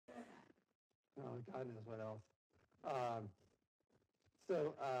God knows what else. Um,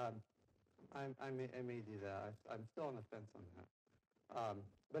 so I may do that. I'm still on the fence on that.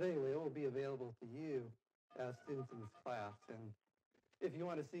 But anyway, it will be available to you as students in this class. And if you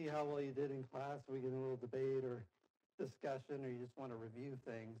want to see how well you did in class, we get a little debate or discussion, or you just want to review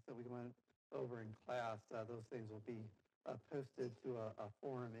things that we went over in class, those things will be posted to a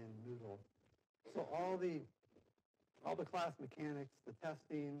forum in Moodle. So all the class mechanics, the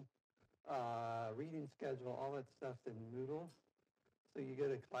testing, reading schedule, all that stuff's in Moodle. So you go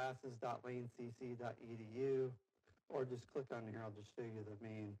to classes.lanecc.edu, or just click on here. I'll just show you the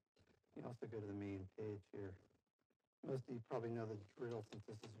main. You also go to the main page here. Most of you probably know the drill since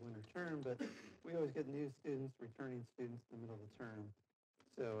this is winter term, but we always get new students, returning students in the middle of the term.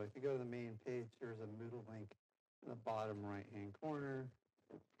 So if you go to the main page, here's a Moodle link in the bottom right-hand corner.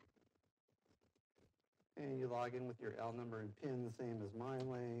 And you log in with your L number and PIN, the same as my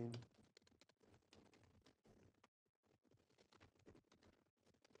lane.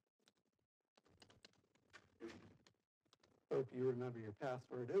 Hope you remember your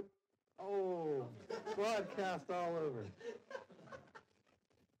password. Oh, broadcast all over.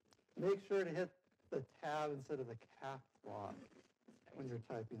 Make sure to hit the tab instead of the caps lock when you're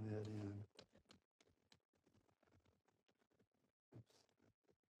typing that in. Oops.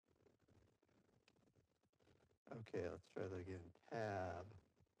 Okay, let's try that again. Tab.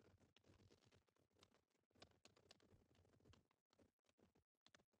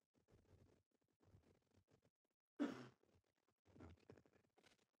 Okay.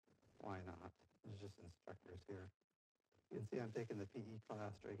 Why not? There's just instructors here. You can see I'm taking the PE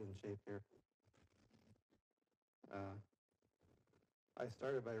class, trying to get in shape here. I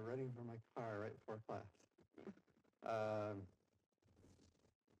started by running from my car right before class.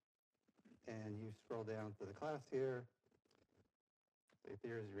 And you scroll down to the class here. Say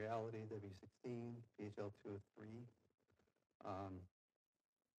Theory is Reality, W16, PHL203.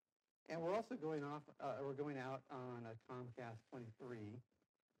 And we're also going we're going out on a Comcast 23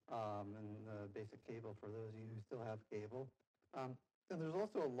 and the basic cable for those of you who still have cable. And there's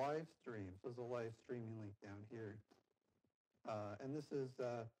also a live stream. So there's a live streaming link down here. And this is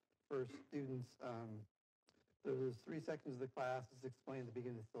for students. There's 3 sections of the class. This is explained at the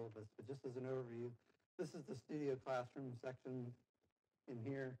beginning of the syllabus, but just as an overview, this is the studio classroom section in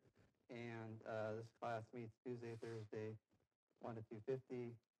here. And this class meets Tuesday, Thursday, 1 to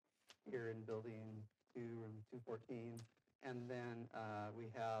 2:50 here in building 2, room 214. And then we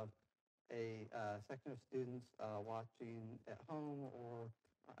have a section of students watching at home or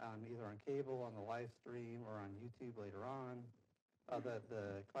either on cable, on the live stream, or on YouTube later on.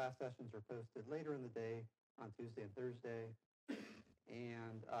 The class sessions are posted later in the day on Tuesday and Thursday.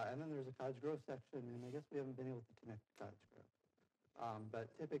 And then there's a Cottage Grove section, and I guess we haven't been able to connect to Cottage Grove. But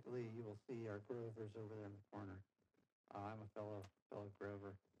typically you will see our Grovers over there in the corner. I'm a fellow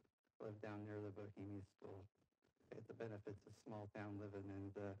Grover. Live down near the Bohemian School. Get the benefits of small town living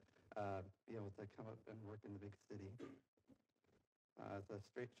and be able to come up and work in the big city. It's a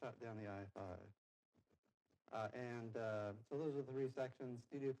straight shot down the I-5. So those are the 3 sections: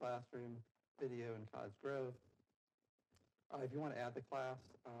 studio classroom, video, and Cottage Grove. If you want to add the class,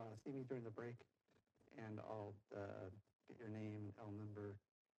 see me during the break, and I'll get your name, L number,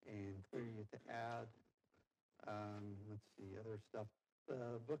 and clear you to add. Let's see, other stuff.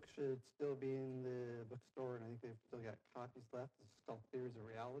 The book should still be in the bookstore, and I think they've still got copies left. This is called Theories of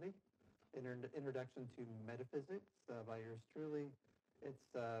Reality, Introduction to Metaphysics by yours truly.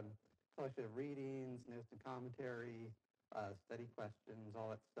 It's a collection of readings, notes and commentary, study questions, all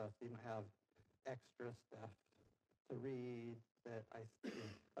that stuff. So you might have extra stuff to read that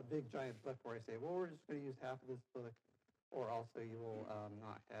a big giant book where I say, well, we're just going to use half of this book. Or also you will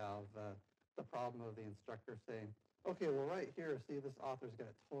not have the problem of the instructor saying, okay, well, right here, see, this author's got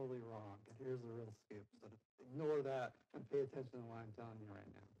it totally wrong, and here's the real scoop. So ignore that and pay attention to what I'm telling you right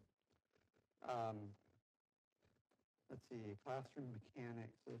now. Let's see, classroom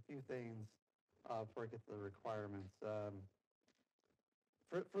mechanics. So a few things before I get to the requirements.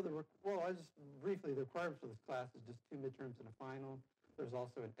 Briefly, the requirements for this class is just 2 midterms and a final. There's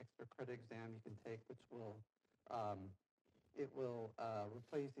also an extra credit exam you can take, which will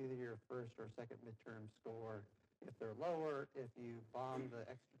replace either your first or second midterm score. If they're lower, if you bomb the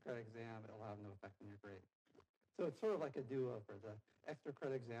extra credit exam, it'll have no effect on your grade. So it's sort of like a do-over. The extra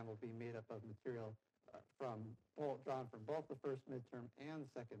credit exam will be made up of material drawn from both the first midterm and the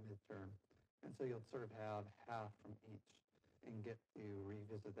second midterm. And so you'll sort of have half from each and get to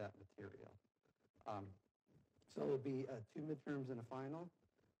revisit that material. So it'll be 2 midterms and a final.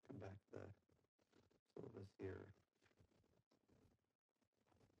 Come back to the syllabus here.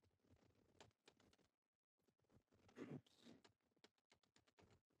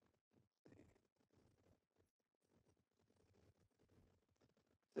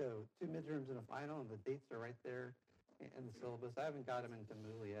 midterms and a final, and the dates are right there in the syllabus. I haven't got them into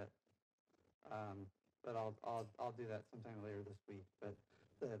Moodle yet, but I'll do that sometime later this week. But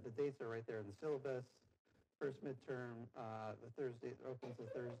the dates are right there in the syllabus. First midterm, the Thursday opens the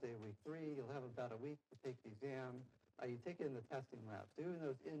Thursday, week 3. You'll have about a week to take the exam. You take it in the testing lab. So even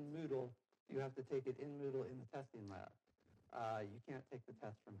though it's in Moodle, you have to take it in Moodle in the testing lab. You can't take the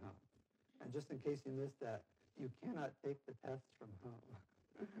test from home. And just in case you missed that, you cannot take the test from home.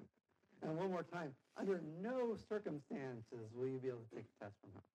 And one more time, under no circumstances will you be able to take the test from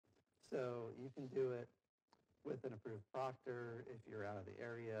home. So you can do it with an approved proctor if you're out of the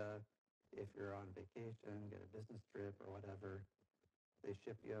area, if you're on vacation, get a business trip or whatever. They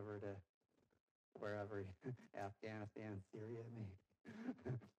ship you over to wherever, Afghanistan, Syria, maybe,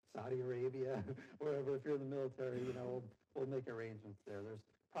 Saudi Arabia, wherever. If you're in the military, we'll make arrangements there. There's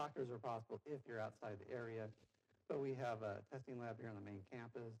proctors are possible if you're outside the area. But we have a testing lab here on the main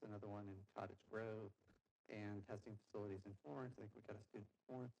campus, another one in Cottage Grove, and testing facilities in Florence. I think we got a student in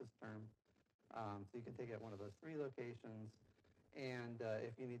Florence this term. So you can take it at one of those 3 locations. And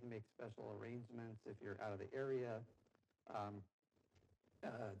if you need to make special arrangements, if you're out of the area,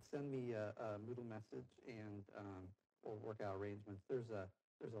 send me a Moodle message, and we'll work out arrangements. There's a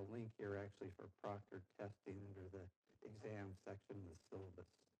link here actually for proctored testing under the exam section of the syllabus,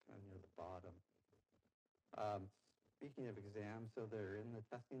 kind of near the bottom. Speaking of exams, so they're in the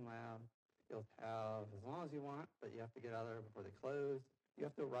testing lab. You'll have as long as you want, but you have to get out of there before they close. You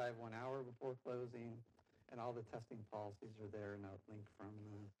have to arrive 1 hour before closing, and all the testing policies are there, and a link from,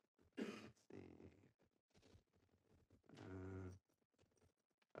 let's see.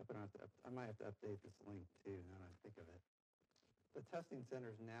 I might have to update this link too, now that I think of it. The testing center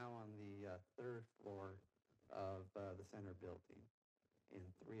is now on the 3rd floor of the center building in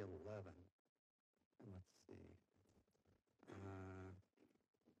 311. And let's see.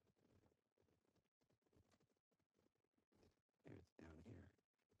 Maybe it's down here.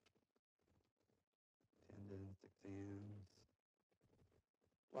 Attendance, exams.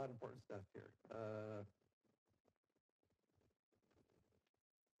 A lot of important stuff here.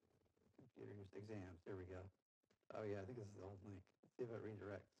 Computers, exams. There we go. Oh yeah, I think this is the old link. Let's see if it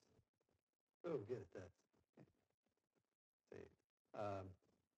redirects. Oh, good, it does. Okay.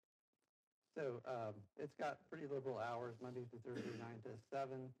 So it's got pretty liberal hours, Monday through Thursday, 9 to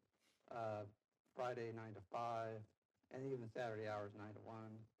 7, Friday, 9 to 5, and even Saturday hours, 9 to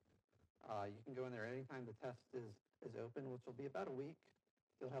 1. You can go in there anytime the test is open, which will be about a week.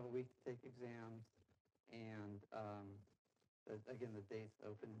 You'll have a week to take exams, and again, the dates,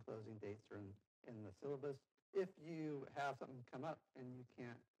 open and closing dates are in the syllabus. If you have something come up and you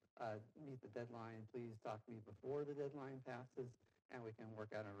can't meet the deadline, please talk to me before the deadline passes, and we can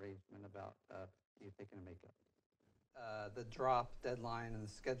work out an arrangement about you taking a makeup. The drop deadline and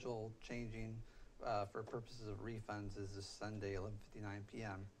the schedule changing for purposes of refunds is this Sunday, 11:59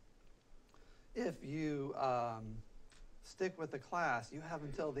 p.m. If you stick with the class, you have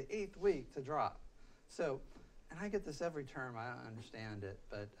until the 8th week to drop. So, and I get this every term, I don't understand it,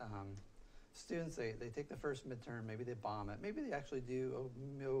 but students, they take the first midterm, maybe they bomb it, maybe they actually do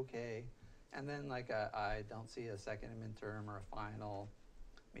okay, and then like I don't see a second midterm or a final,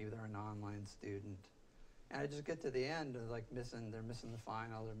 maybe they're an online student, and I just get to the end of like they're missing the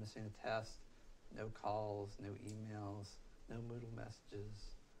final, they're missing a test, no calls, no emails, no Moodle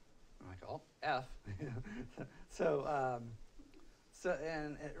messages. I'm like, oh, F.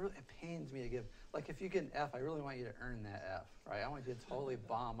 And it pains me to give, like if you get an F, I really want you to earn that F, right? I want you to totally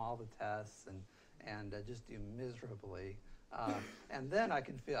bomb all the tests and just do miserably. And then I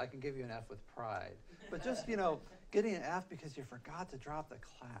can give you an F with pride. But just, getting an F because you forgot to drop the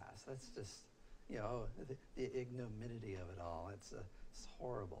class, that's just, the ignominy of it all. It's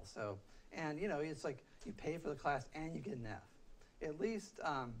horrible. So, and it's like you pay for the class and you get an F. At least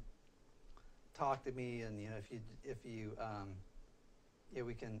talk to me, and if you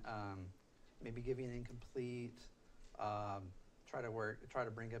we can maybe give you an incomplete. Try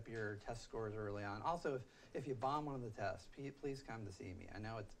to bring up your test scores early on. Also, if you bomb one of the tests, please come to see me.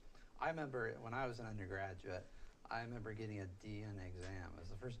 I remember when I was an undergraduate, I remember getting a D in an exam. It was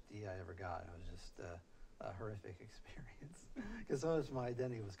the first D I ever got. It was just a horrific experience because so much of my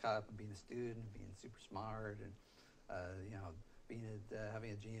identity was caught up in being a student, being super smart, and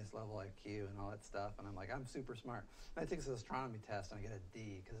having a genius level IQ and all that stuff. And I'm like, I'm super smart. And I take this astronomy test and I get a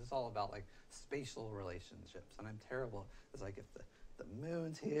D because it's all about like spatial relationships. And I'm terrible. It's like if the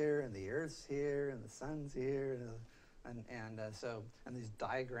moon's here and the Earth's here and the sun's here and these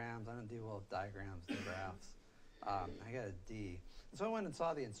diagrams, I don't do well with diagrams and graphs. I got a D. And so I went and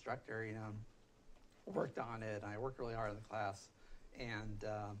saw the instructor, worked on it, and I worked really hard in the class. And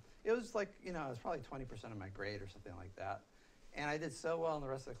it was like, it was probably 20% of my grade or something like that. And I did so well in the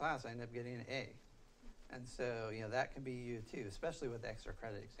rest of the class, I ended up getting an A. And so, that can be you too, especially with the extra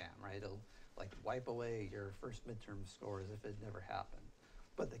credit exam, right? It'll like wipe away your first midterm score as if it never happened.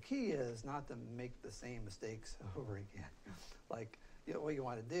 But the key is not to make the same mistakes over again. Like, what you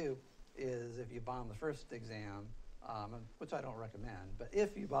want to do is if you bomb the first exam, which I don't recommend, but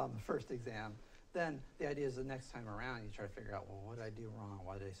if you bomb the first exam, then the idea is the next time around you try to figure out, well, what did I do wrong?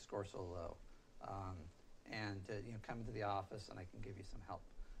 Why did I score so low? And come into the office and I can give you some help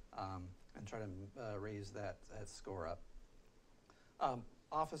and try to raise that score up.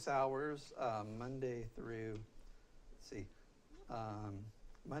 Office hours, Monday through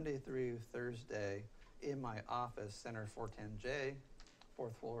Thursday in my office, Center 410J,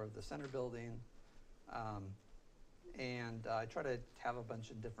 4th floor of the Center building. And I try to have a bunch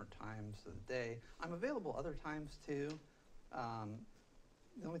of different times of the day. I'm available other times too.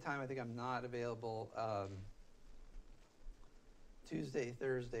 The only time I think I'm not available, Tuesday,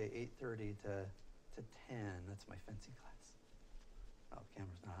 Thursday, 8:30 to 10. That's my fencing class. Oh, the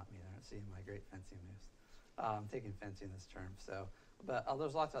camera's not on me. They're not seeing my great fencing moves. I'm taking fencing this term. So, but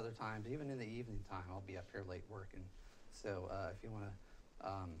there's lots of other times. Even in the evening time, I'll be up here late working. So if you want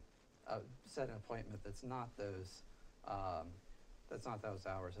to set an appointment that's not those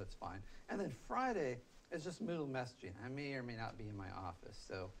hours, that's fine. And then Friday is just Moodle messaging. I may or may not be in my office.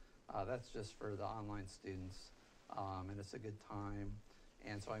 So that's just for the online students. And it's a good time.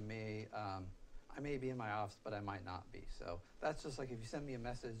 And so I may be in my office, but I might not be. So that's just like if you send me a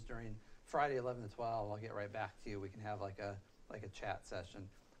message during Friday 11 to 12, I'll get right back to you. We can have like a chat session.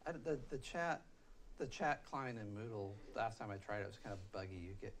 The chat client in Moodle, last time I tried it was kind of buggy.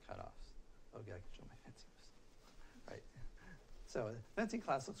 You get cutoffs. Okay, I can show my fencing moves. Right. So the fencing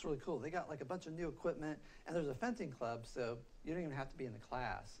class looks really cool. They got like a bunch of new equipment, and there's a fencing club, so you don't even have to be in the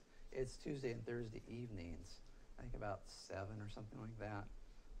class. It's Tuesday and Thursday evenings. I think about 7 or something like that.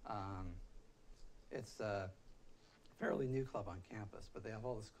 It's a fairly new club on campus, but they have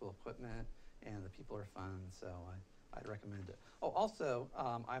all this cool equipment, and the people are fun, so I'd recommend it. Oh, also,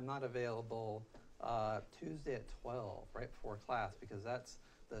 I'm not available Tuesday at 12, right before class, because that's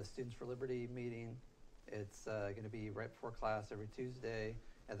the Students for Liberty meeting. It's going to be right before class every Tuesday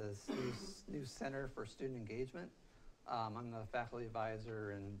at the new Center for Student Engagement. I'm the faculty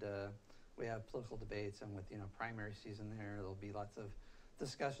advisor, and we have political debates, and with primary season there, there'll be lots of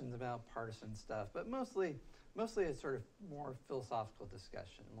discussions about partisan stuff, but mostly it's sort of more philosophical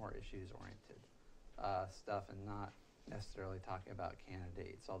discussion, more issues-oriented stuff, and not necessarily talking about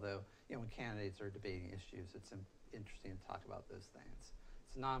candidates. Although when candidates are debating issues, it's interesting to talk about those things.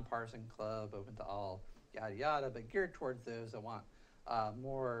 It's a nonpartisan club, open to all, yada yada, but geared towards those that want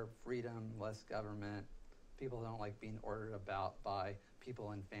more freedom, less government. People don't like being ordered about by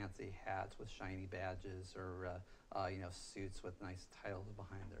people in fancy hats with shiny badges or suits with nice titles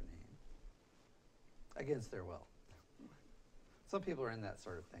behind their name against their will. Some people are in that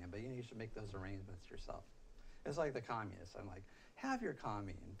sort of thing, but you should make those arrangements yourself. It's like the communists. I'm like, have your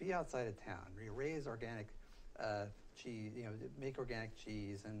commune, be outside of town, raise organic cheese, make organic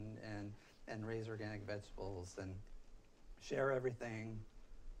cheese and raise organic vegetables and share everything.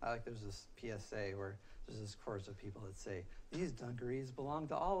 Like there's this PSA where there's this chorus of people that say, these dungarees belong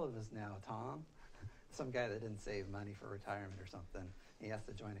to all of us now, Tom. Some guy that didn't save money for retirement or something, he has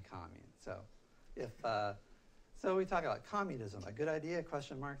to join a commune. So so we talk about communism, a good idea,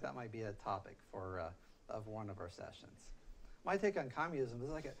 question mark, that might be a topic for of one of our sessions. My take on communism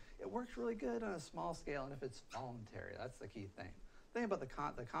is it works really good on a small scale, and if it's voluntary, that's the key thing. The thing about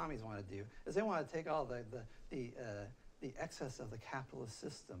the commies want to do is they want to take all the excess of the capitalist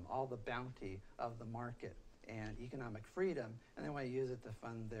system, all the bounty of the market and economic freedom, and they want to use it to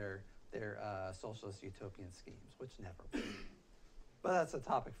fund their socialist utopian schemes, which never will. But that's a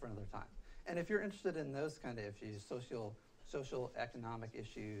topic for another time. And if you're interested in those kind of issues, social economic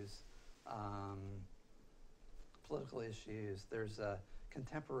issues, political issues, there's a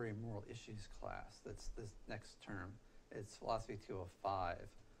contemporary moral issues class that's this next term. It's Philosophy 205.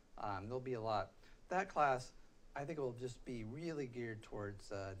 There'll be a lot. That class, I think, will just be really geared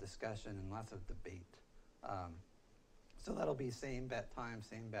towards discussion and lots of debate. So that'll be same bat time,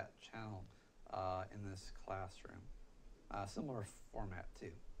 same bat channel in this classroom. Similar format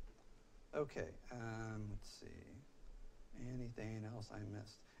too. Okay, let's see. Anything else I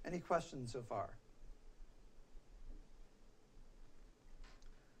missed? Any questions so far?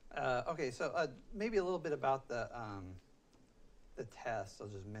 Okay, so maybe a little bit about the test. I'll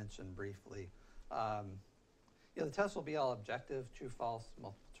just mention briefly. The test will be all objective, true, false,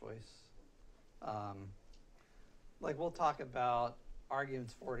 multiple choice. like we'll talk about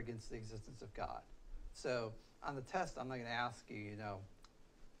arguments for and against the existence of God. So on the test, I'm not going to ask you,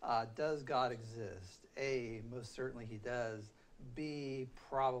 does God exist? A, most certainly he does. B,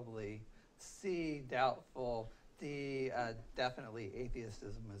 probably. C, doubtful. D, definitely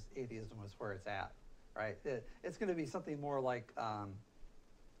atheism was where it's at, right? It's going to be something more like,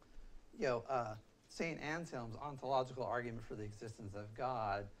 St. Anselm's ontological argument for the existence of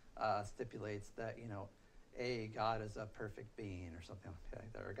God stipulates that, God is a perfect being or something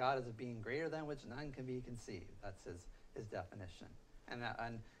like that, or God is a being greater than which none can be conceived. That's his definition. And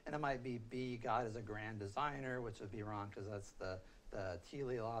it might be B, God is a grand designer, which would be wrong because that's the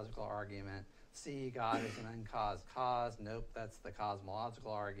teleological argument. C, God is an uncaused cause. Nope, that's the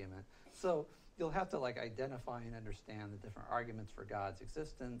cosmological argument. So you'll have to identify and understand the different arguments for God's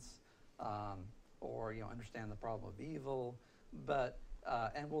existence, or understand the problem of evil. But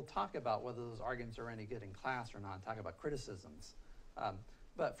and we'll talk about whether those arguments are any good in class or not. Talk about criticisms.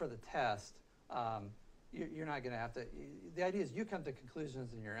 But for the test, you're not going to have to. The idea is you come to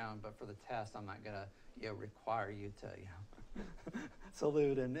conclusions in your own. But for the test, I'm not going to require you to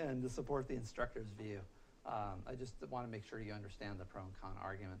salute and to support the instructor's view. I just want to make sure you understand the pro and con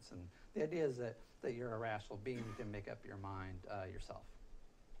arguments. And the idea is that you're a rational being. You can make up your mind yourself,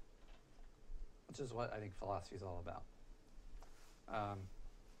 which is what I think philosophy is all about.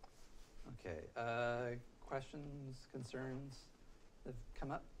 Okay. Questions, concerns that have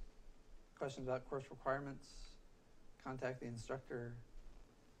come up? Questions about course requirements? Contact the instructor.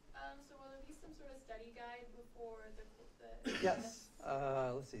 So will there be some sort of study guide before the Yes.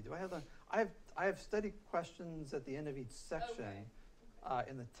 Let's see. Do I have the? I have study questions at the end of each section,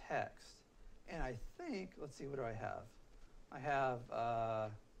 in the text, and I think. Let's see. What do I have? I have.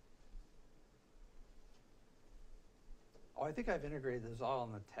 I think I've integrated those all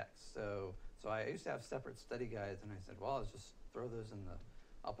in the text. So I used to have separate study guides, and I said, well, let's just throw those in the.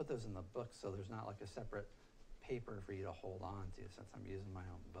 I'll put those in the book, so there's not like a separate paper for you to hold on to, since I'm using my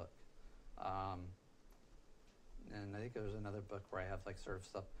own book. And I think there's another book where I have sort of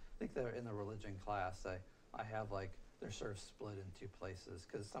stuff. I think they're in the religion class. I have they're sort of split in two places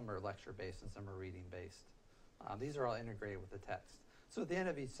because some are lecture based and some are reading based. These are all integrated with the text. So at the end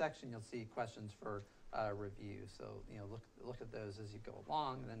of each section, you'll see questions for review. So look at those as you go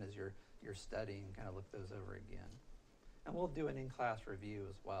along, and then as you're studying, kind of look those over again. And we'll do an in-class review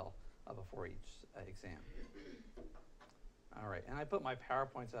as well before each exam. All right, and I put my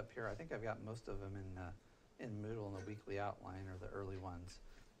PowerPoints up here. I think I've got most of them in Moodle in the weekly outline or the early ones.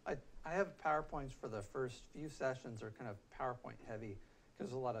 I have PowerPoints for the first few sessions are kind of PowerPoint heavy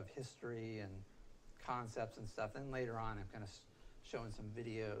because there's a lot of history and concepts and stuff. Then later on, I'm kind of showing some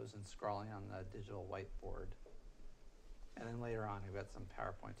videos and scrolling on the digital whiteboard. And then later on, I've got some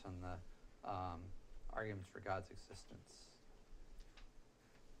PowerPoints on the arguments for God's existence.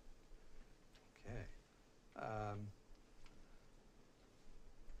 Okay.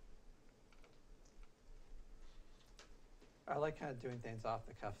 I like kind of doing things off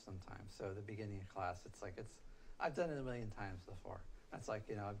the cuff sometimes. So at the beginning of class, I've done it a million times before. It's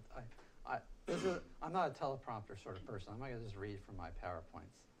I'm not a teleprompter sort of person. I'm not going to just read from my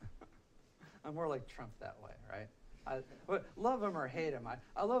PowerPoints. I'm more like Trump that way, right? Love him or hate him.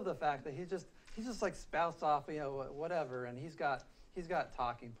 I love the fact that he just spouts off, whatever, and he's got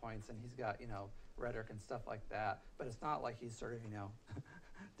talking points and he's got, rhetoric and stuff like that. But it's not like he's sort of,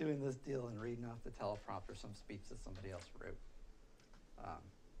 doing this deal and reading off the teleprompter some speech that somebody else wrote.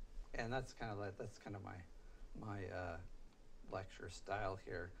 And that's kind of my lecture style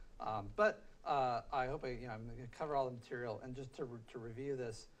here. But I hope I'm going to cover all the material. And just to review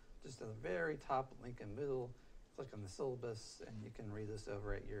this, just at the very top link in Moodle, click on the syllabus, and you can read this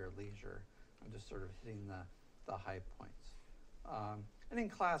over at your leisure. I'm just sort of hitting the high points. And in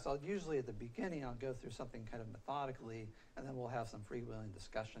class, I'll usually at the beginning, I'll go through something kind of methodically, and then we'll have some freewheeling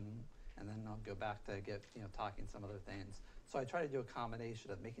discussion, and then I'll go back to get, talking some other things. So I try to do a combination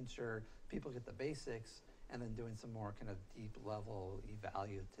of making sure people get the basics, and then doing some more kind of deep level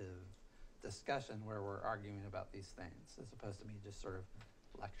evaluative discussion where we're arguing about these things, as opposed to me just sort of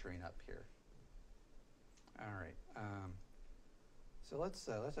lecturing up here. All right. So let's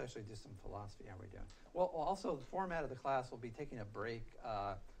actually do some philosophy. How are we doing? Well, also the format of the class will be taking a break,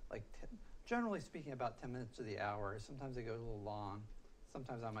 generally speaking, about 10 minutes to the hour. Sometimes they go a little long.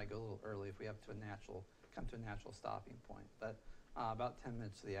 Sometimes I might go a little early if we have come to a natural stopping point. But about 10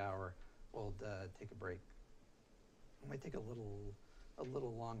 minutes to the hour, we'll take a break. We might take a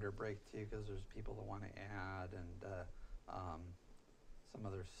little longer break too, because there's people that want to add and some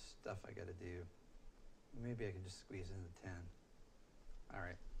other stuff I got to do. Maybe I can just squeeze into 10. All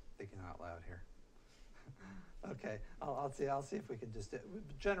right, thinking out loud here. Okay, I'll see if we can just,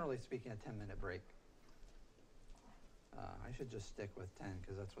 generally speaking, a 10-minute break. I should just stick with 10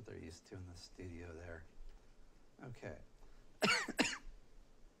 because that's what they're used to in the studio there. Okay.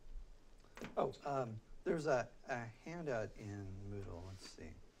 Oh, there's a handout in Moodle. Let's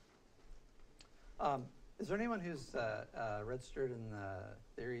see. Is there anyone who's registered in the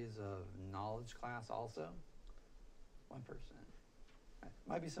Theories of Knowledge class also? One person.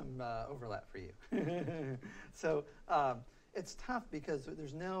 Might be some overlap for you. So it's tough because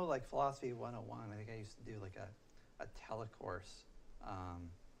there's no like Philosophy 101. I think I used to do like a telecourse,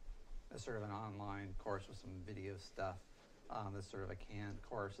 as sort of an online course with some video stuff. That's sort of a canned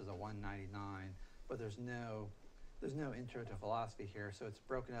course as a $199, but there's no intro to philosophy here, so it's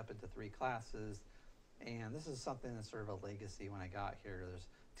broken up into 3 classes. And this is something that's sort of a legacy when I got here. There's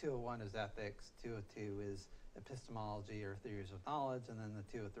 201 is ethics, 202 is epistemology or theories of knowledge, and then the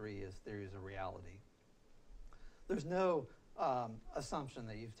 203 is theories of reality. There's no assumption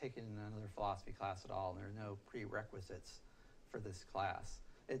that you've taken another philosophy class at all, and there are no prerequisites for this class.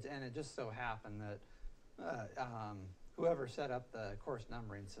 And it just so happened that whoever set up the course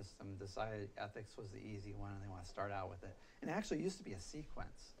numbering system decided ethics was the easy one and they want to start out with it. And it actually used to be a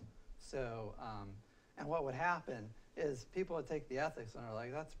sequence. So, and what would happen is people would take the ethics and are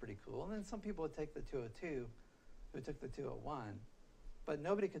like, that's pretty cool. And then some people would take the 202 who took the 201, but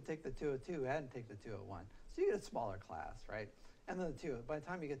nobody could take the 202 who hadn't taken the 201. So you get a smaller class, right? And then by the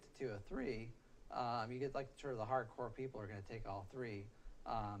time you get to 203, you get like sort of the hardcore people are going to take all 3,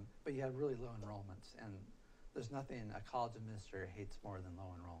 but you have really low enrollments, and there's nothing a college administrator hates more than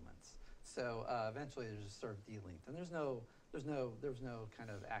low enrollments. So eventually there's just sort of delinked, and there was no kind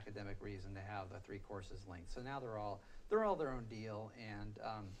of academic reason to have the 3 courses linked. So now they're all their own deal, and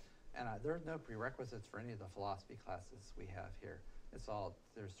there's no prerequisites for any of the philosophy classes we have here.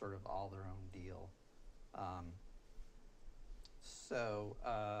 They're sort of all their own deal. So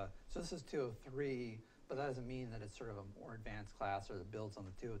this is 203, but that doesn't mean that it's sort of a more advanced class or that builds on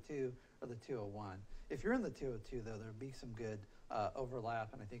the 202 or the 201. If you're in the 202, though, there'll be some good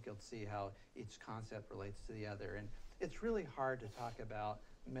overlap, and I think you'll see how each concept relates to the other. And it's really hard to talk about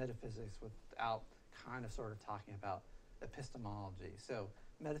metaphysics without kind of sort of talking about epistemology. So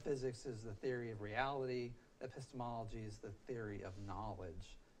metaphysics is the theory of reality. Epistemology is the theory of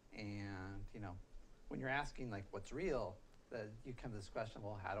knowledge. And, when you're asking, like, what's real, you come to this question,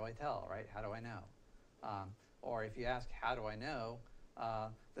 well, how do I tell, right? How do I know? Or if you ask, how do I know,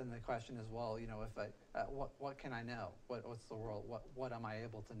 then the question is, well, what can I know? What's the world? What am I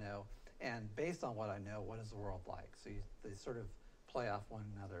able to know? And based on what I know, what is the world like? So they sort of play off one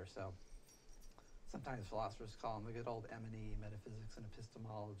another. So sometimes philosophers call them the good old M&E, metaphysics and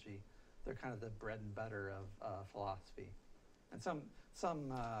epistemology. They're kind of the bread and butter of philosophy. And some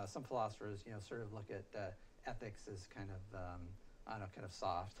philosophers, sort of look at ethics as kind of, kind of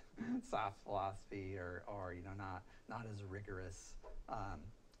soft philosophy, or not as rigorous.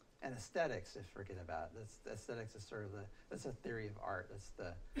 And aesthetics, just forget about it. Aesthetics is sort of that's a theory of art. That's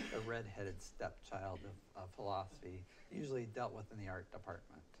the red-headed stepchild of philosophy, usually dealt with in the art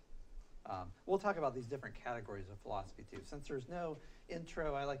department. We'll talk about these different categories of philosophy too. Since there's no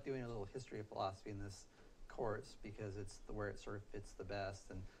intro, I like doing a little history of philosophy in this course because it's where it sort of fits the best.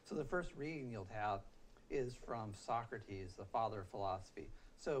 And so the first reading you'll have is from Socrates, the father of philosophy.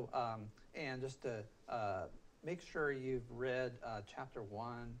 So, and just to make sure you've read chapter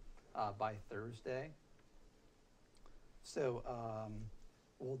 1 by Thursday. So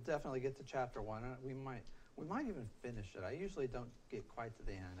we'll definitely get to chapter 1. We might even finish it. I usually don't get quite to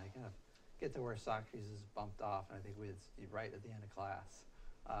the end. I kind of get to where Socrates is bumped off, and I think it's right at the end of class.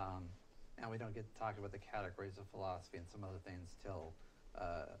 And we don't get to talk about the categories of philosophy and some other things till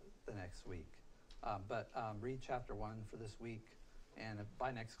the next week. But read chapter 1 for this week, and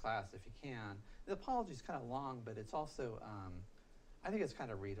by next class, if you can. The apology is kind of long, but it's also, I think it's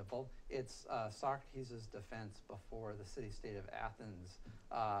kind of readable. It's Socrates' defense before the city-state of Athens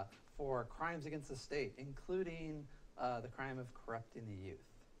for crimes against the state, including the crime of corrupting the youth.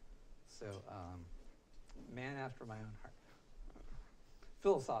 So, man after my own heart,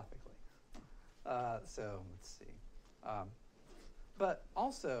 philosophically. So let's see. But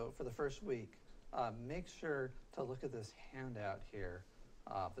also for the first week, make sure to look at this handout here.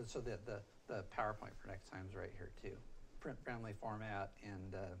 So that the PowerPoint for next time is right here too. Print-friendly format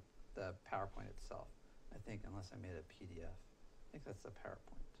and the PowerPoint itself. I think, unless I made a PDF. I think that's the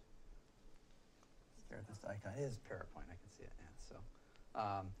PowerPoint. Stare at this icon. It is PowerPoint. I can see it now. So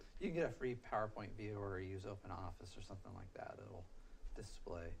you can get a free PowerPoint view or use OpenOffice or something like that. It'll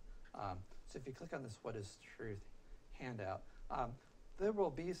display. So if you click on this "What is Truth" handout, there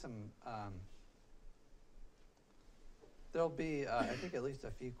will be some there'll be, I think, at least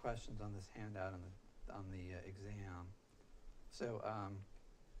a few questions on this handout on the exam. So,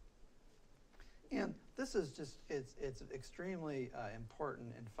 and this is just, it's extremely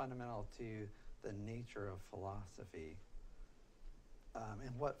important and fundamental to the nature of philosophy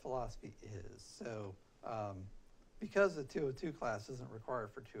and what philosophy is. So, because the 202 class isn't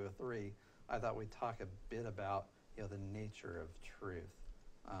required for 203, I thought we'd talk a bit about, you know, the nature of truth.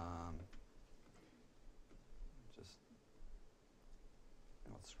 Just,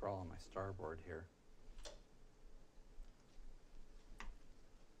 let's scroll on my starboard here.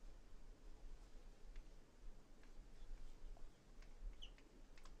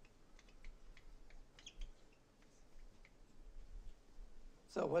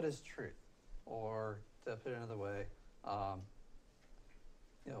 So what is truth? Or to put it another way,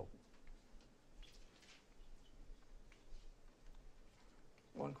 you know,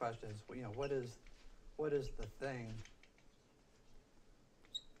 one question is, you know, what is the thing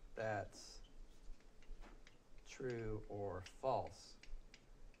that's true or false,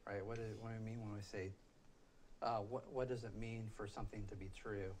 right? What do we mean when we say, what does it mean for something to be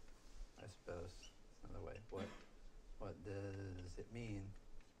true? I suppose it's another way. What does it mean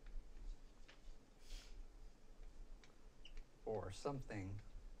for something?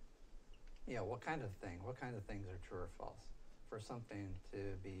 You know, what kind of thing? What kind of things are true or false? For something to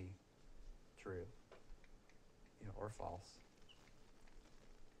be true, you know, or false.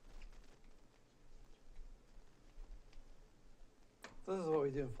 So this is what we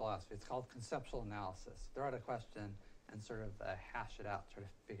do in philosophy. It's called conceptual analysis. Throw out a question and sort of hash it out, sort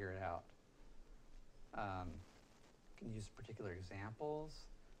of figure it out. Can use particular examples.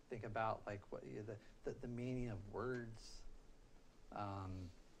 Think about like what the meaning of words.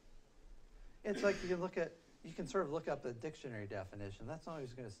 It's like you can sort of look up the dictionary definition. That's not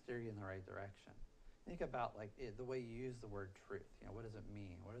always going to steer you in the right direction. Think about like the way you use the word truth. You know, what does it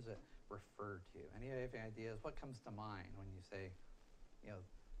mean? What does it refer to? Any ideas? What comes to mind when you say, you know,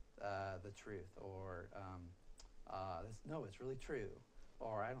 the truth, or no, it's really true,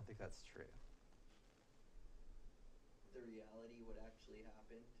 or I don't think that's true. The reality, what actually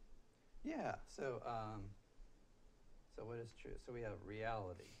happened. Yeah. So what is true? So we have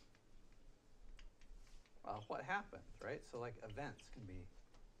reality. What happened, right? So like events can be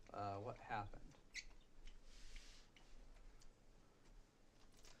what happened.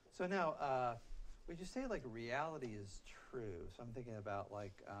 So now, would you say like reality is true? So I'm thinking about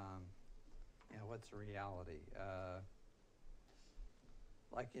like, you know, what's reality?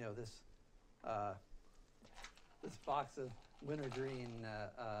 Like, you know, this box of wintergreen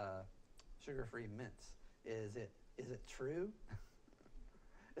sugar-free mints. Is it true?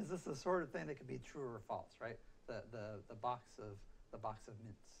 Is this the sort of thing that could be true or false, right? The box of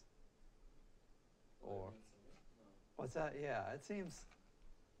mints. Or what's that? Yeah, it seems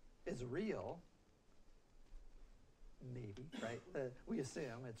it's real. Maybe, right? We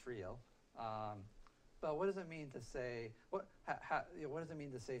assume it's real. But what does it mean to say what does it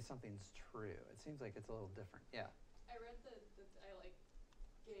mean to say something's true? It seems like it's a little different. Yeah. I read I like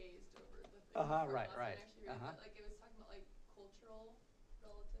gazed over the thing. Right. Actually read it. Like it was talking about like cultural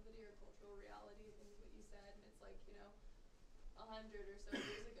relativity or cultural reality. I think is what you said, and it's like, you know, 100 or so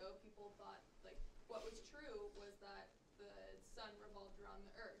years ago, people thought like what was true was that the sun revolved around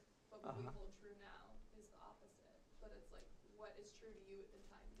the earth, but what we hold true now is the opposite. But it's like, what is true to you at the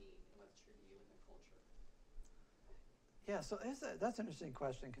time being, and what's true to you in the culture? Yeah, so that's an interesting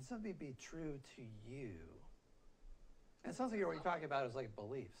question. Can something be true to you? And something what you're talking about is like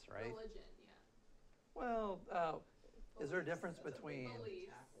beliefs, right? Religion, yeah. Well, is there a difference between...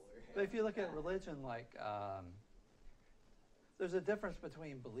 But if you look at religion, like, there's a difference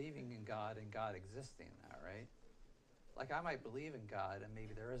between believing in God and God existing there, right? Like, I might believe in God and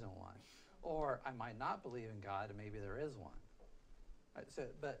maybe there isn't one. Or I might not believe in God and maybe there is one. Right? So,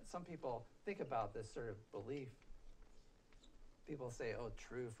 but some people think about this sort of belief. People say, oh,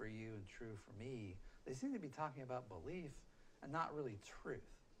 true for you and true for me. They seem to be talking about belief and not really truth.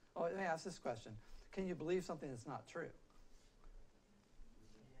 Oh, let me ask this question. Can you believe something that's not true?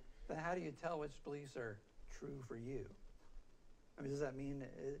 Then how do you tell which beliefs are true for you? I mean, does that mean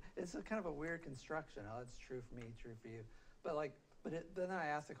it's a kind of a weird construction? Oh, it's true for me, true for you. But like, then I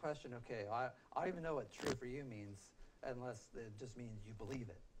ask the question, okay, I don't even know what true for you means unless it just means you believe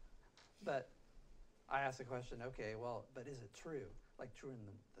it. But I ask the question, okay, well, but is it true? Like true in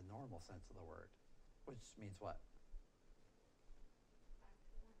the normal sense of the word, which means what?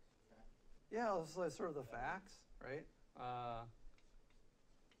 Yeah, it's like sort of the facts, right?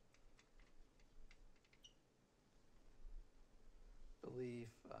 Belief.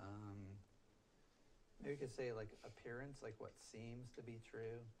 maybe you could say like appearance, like what seems to be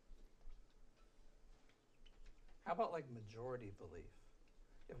true. How about like majority belief?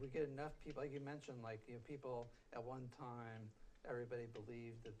 If we get enough people, like you mentioned, like people at one time, everybody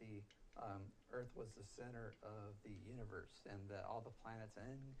believed that the Earth was the center of the universe and that all the planets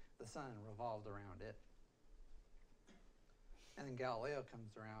and the sun revolved around it. And then Galileo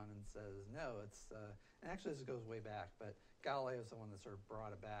comes around and says, no, it's, and actually this goes way back, but Galileo is the one that sort of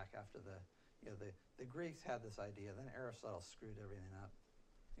brought it back after the Greeks had this idea, then Aristotle screwed everything up.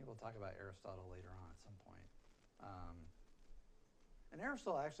 I think we'll talk about Aristotle later on at some point. And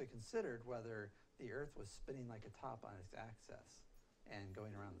Aristotle actually considered whether the Earth was spinning like a top on its axis and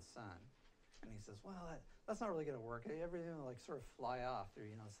going around the sun. And he says, well, that's not really going to work. Everything will like sort of fly off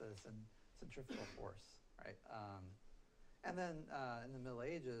through, centrifugal force, right? And then in the Middle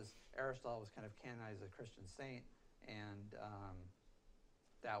Ages, Aristotle was kind of canonized as a Christian saint, and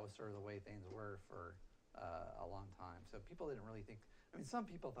that was sort of the way things were for a long time. So people didn't really think, some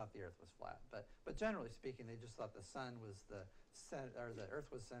people thought the Earth was flat, but generally speaking, they just thought the sun was the Earth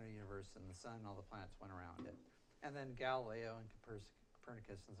was the center of the universe, and the sun and all the planets went around it. And then Galileo and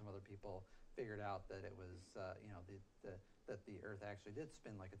Copernicus and some other people figured out that it was, that the Earth actually did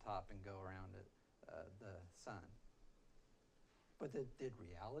spin like a top and go around the sun. But did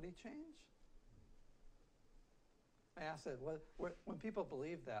reality change? I asked that, when people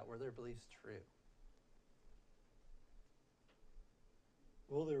believed that, were their beliefs true?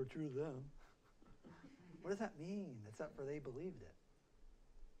 Well, they were true to them. What does that mean, except for they believed it?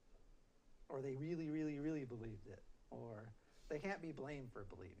 Or they really, really, really believed it? Or they can't be blamed for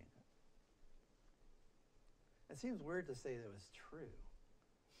believing it. It seems weird to say that it was true.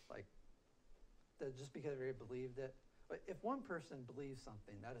 Like, that just because they believed it. But if one person believes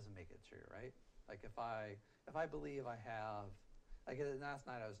something, that doesn't make it true, right? Like if I believe I have, like last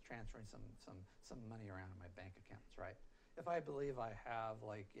night I was transferring some money around in my bank accounts, right? If I believe I have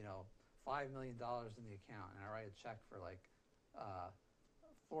like, $5 million in the account and I write a check for like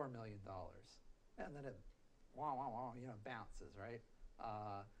 $4 million and then it bounces, right?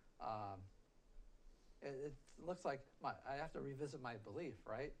 It looks like I have to revisit my belief,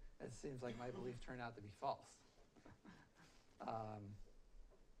 right? It seems like my belief turned out to be false.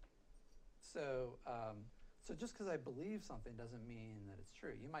 So just because I believe something doesn't mean that it's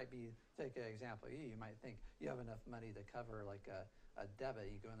true. You might take an example, you might think you have enough money to cover like a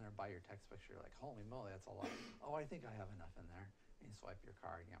debit. You go in there and buy your textbooks, you're like, holy moly, that's a lot. Oh, I think I have enough in there. And you swipe your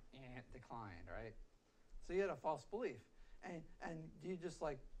card, declined, right? So you had a false belief. And you just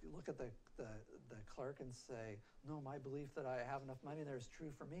like look at the clerk and say, no, my belief that I have enough money in there is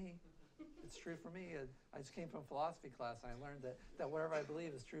true for me. It's true for me. I just came from philosophy class and I learned that whatever I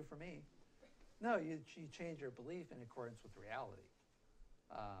believe is true for me. No, you change your belief in accordance with reality.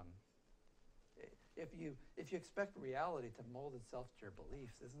 If you expect reality to mold itself to your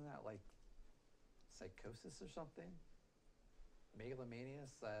beliefs, isn't that like psychosis or something? Megalomania,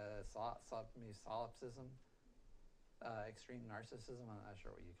 solipsism, extreme narcissism, I'm not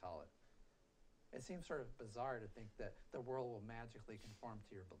sure what you call it. It seems sort of bizarre to think that the world will magically conform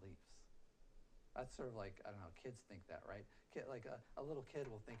to your beliefs. That's sort of like, I don't know, kids think that, right? Like a little kid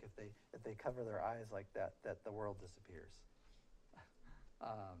will think if they cover their eyes like that the world disappears.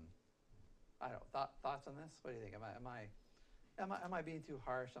 I don't know, thoughts on this? What do you think? Am I being too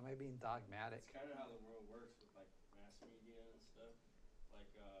harsh? Am I being dogmatic? It's kind of how the world works with like mass media and stuff.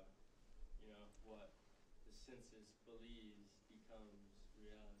 Like, what the census believes becomes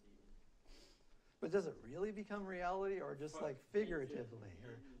reality. But does it really become reality or just like figuratively?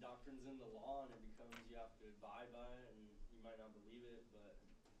 Or doctrines in the law and it becomes you have to abide by it and you might not believe it, but...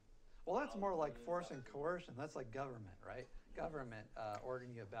 Well, that's more like force and coercion. That's like government, right? Government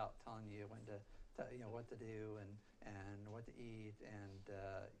ordering you about, telling you when to what to do and what to eat and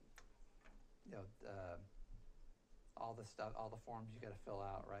all the stuff, all the forms you got to fill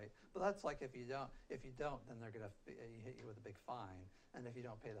out, right? But that's like if you don't, then they're gonna hit you with a big fine, and if you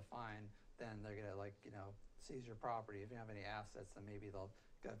don't pay the fine, then they're gonna seize your property. If you don't have any assets, then maybe they'll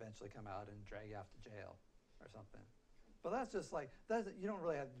eventually come out and drag you off to jail or something. But that's just like you don't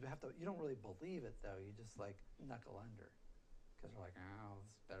really have to. You don't really believe it though. You just like knuckle under because you're like, oh,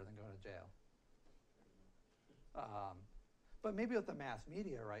 it's better than going to jail. But maybe with the mass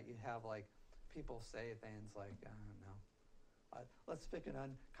media, right? You have like people say things like, I don't know. Let's pick an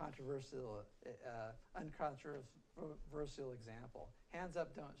uncontroversial example. Hands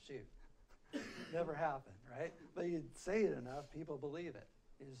up, don't shoot. Never happened, right? But you say it enough, people believe it.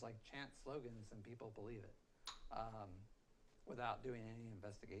 You just like chant slogans and people believe it. Without doing any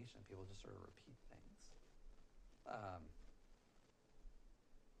investigation, people just sort of repeat things.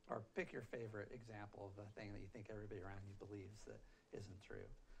 or pick your favorite example of a thing that you think everybody around you believes that isn't true.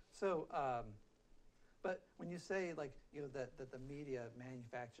 So, but when you say like, that the media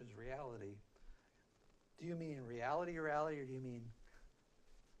manufactures reality, do you mean reality, or do you mean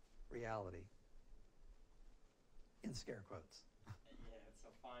reality? In scare quotes. Yeah, it's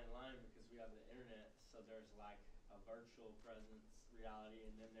a fine line because we have the internet, so there's like a virtual presence reality,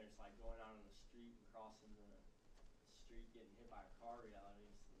 and then there's like going out on the street and crossing the street, getting hit by a car reality.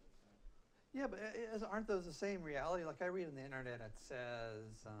 So there's like, Yeah, but aren't those the same reality? Like I read on the internet, it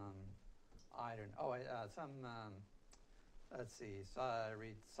says, I don't know, let's see, so I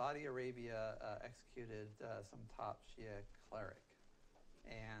read Saudi Arabia executed some top Shia cleric.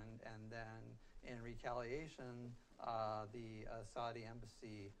 And then in retaliation, the Saudi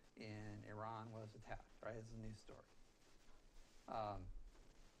embassy in Iran was attacked, right? It's a news story.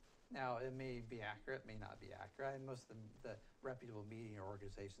 Now, it may be accurate, may not be accurate. Most of the reputable media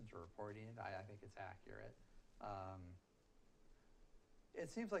organizations are reporting it. I think it's accurate. It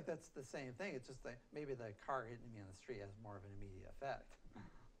seems like that's the same thing. It's just that maybe the car hitting me on the street has more of an immediate effect.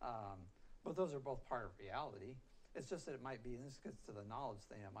 But those are both part of reality. It's just that it might be, and this gets to the knowledge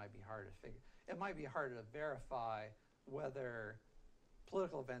thing, it might be hard to figure. It might be harder to verify whether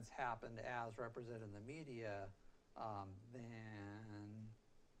political events happened as represented in the media than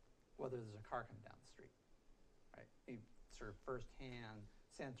whether there's a car coming down the street, right? Sort of first-hand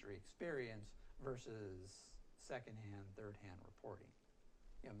sensory experience versus second-hand, third-hand reporting.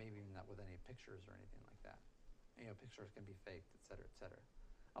 Maybe even not with any pictures or anything like that. Pictures can be faked, et cetera, et cetera.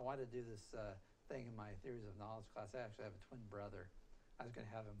 I wanted to do this thing in my theories of knowledge class. I actually have a twin brother. I was going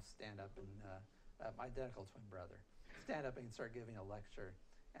to have him stand up and, my identical twin brother, stand up and start giving a lecture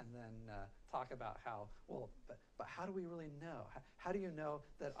and then talk about how, but how do we really know? How do you know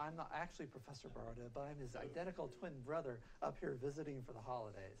that I'm not actually Professor Baroda, but I'm his identical twin brother up here visiting for the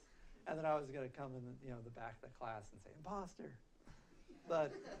holidays? And then I was going to come in the back of the class and say, imposter.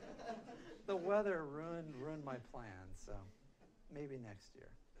 But the weather ruined my plans, so maybe next year.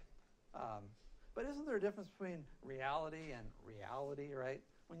 But isn't there a difference between reality and reality, right?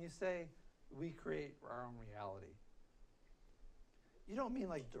 When you say we create our own reality, you don't mean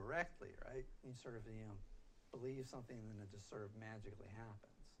like directly, right? You sort of, believe something and then it just sort of magically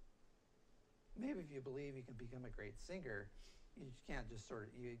happens. Maybe if you believe you can become a great singer, you just can't just sort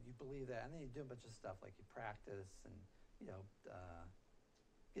of, you believe that and then you do a bunch of stuff like you practice and,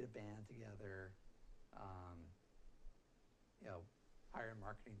 get a band together, hire a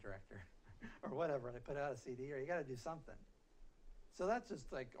marketing director or whatever, they put out a CD, or you got to do something. So that's just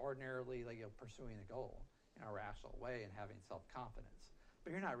like ordinarily like pursuing a goal in a rational way and having self-confidence.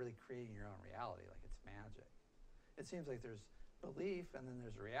 But you're not really creating your own reality, like it's magic. It seems like there's belief and then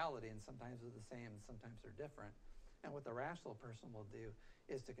there's reality, and sometimes they're the same and sometimes they're different. And what the rational person will do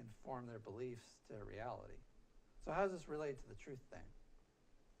is to conform their beliefs to reality. So how does this relate to the truth thing?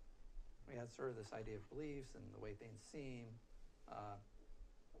 We had sort of this idea of beliefs and the way things seem,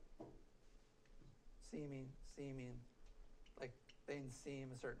 seeming, like things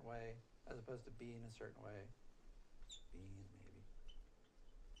seem a certain way as opposed to being a certain way. Being, maybe.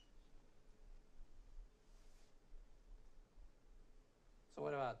 So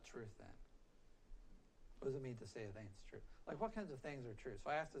what about truth then? What does it mean to say a thing's true? Like what kinds of things are true? So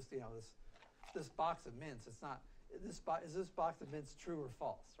I asked this, this box of mints, it's not, is this box of mints true or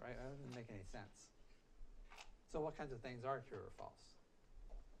false, right? That doesn't make any sense. So what kinds of things are true or false?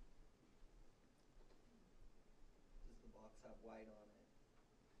 Does the box have white on it?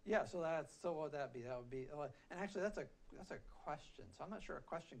 Yeah, so what would that be? That would be, and actually that's a question. So I'm not sure a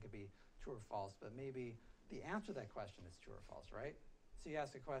question could be true or false, but maybe the answer to that question is true or false, right? So you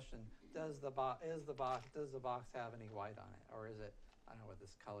ask a question, does the box have any white on it? Or is it, I don't know what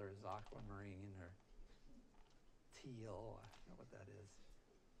this color is, aquamarine or teal, I don't know what that is.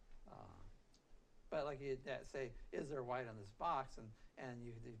 But like you say, is there white on this box? And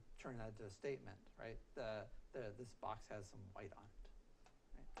you turn that into a statement, right? This box has some white on it.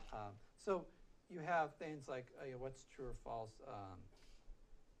 Right? So you have things like what's true or false,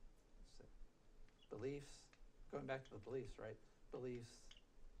 beliefs, going back to the beliefs, right? Beliefs,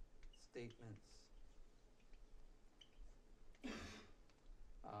 statements,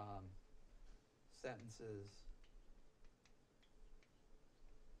 sentences,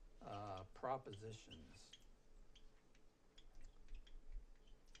 propositions.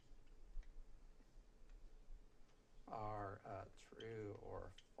 Are true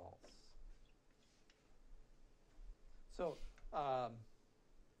or false. So I'll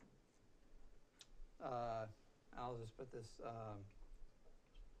just put this,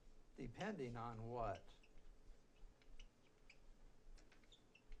 depending on what?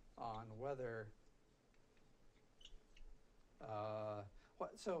 on whether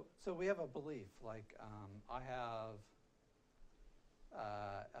so we have a belief, like I have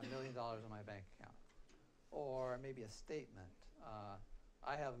 $1 million in my bank account, or maybe a statement.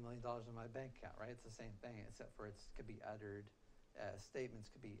 I have $1 million in my bank account, right? It's the same thing, except for it could be uttered. Statements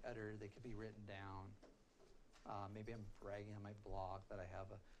could be uttered. They could be written down. Maybe I'm bragging on my blog that I have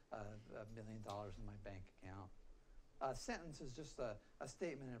 $1 million in my bank account. A sentence is just a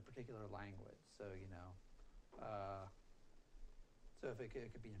statement in a particular language. So, you know, so if it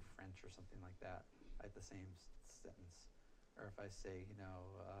could be in French or something like that, like the same sentence. Or if I say, you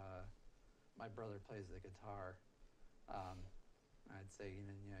know, my brother plays the guitar, I'd say,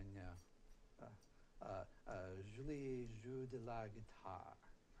 Julie joue de la guitare,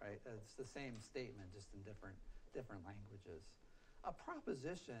 right? It's the same statement, just in different languages. A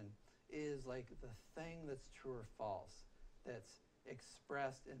proposition is like the thing that's true or false, that's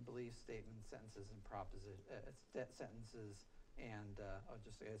expressed in belief statements, sentences, and sentences, and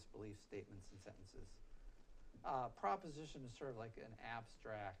just I guess belief statements and sentences. Proposition is sort of like an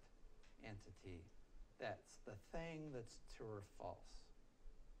abstract entity. That's the thing that's true or false.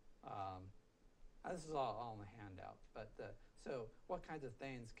 This is all in the handout, but so what kinds of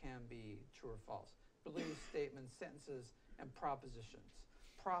things can be true or false? Belief statements, sentences, and propositions.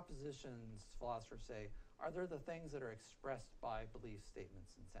 Propositions, philosophers say, are there the things that are expressed by belief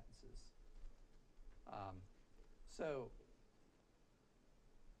statements and sentences? So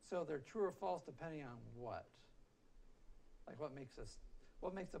they're true or false depending on what? Like what makes a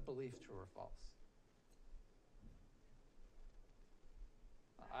belief true or false?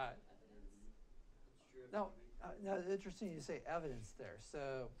 No, interesting you say evidence there.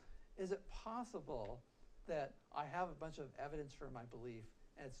 So is it possible that I have a bunch of evidence for my belief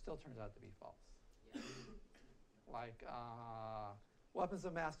and it still turns out to be false? Yeah. Like weapons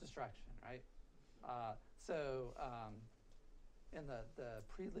of mass destruction, right? In the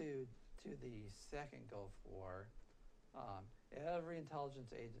prelude to the Second Gulf War, every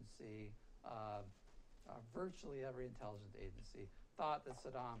intelligence agency, virtually every intelligence agency, thought that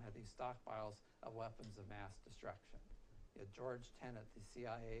Saddam had these stockpiles of weapons of mass destruction. You know, George Tenet, the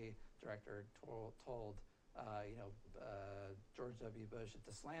CIA director, told George W. Bush, it's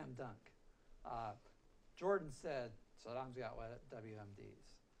a slam dunk. Jordan said Saddam's got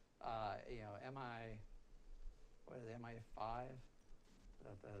WMDs. MI5,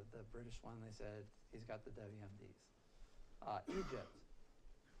 the British one, they said he's got the WMDs. Egypt,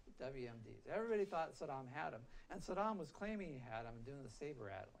 WMDs. Everybody thought Saddam had them, and Saddam was claiming he had them and doing the saber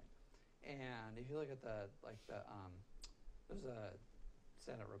rattling. And if you look at there's a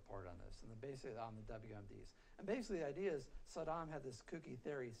Senate report on this, and basically on the WMDs. And basically the idea is Saddam had this kooky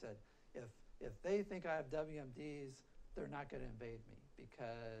theory. He said, if they think I have WMDs, they're not going to invade me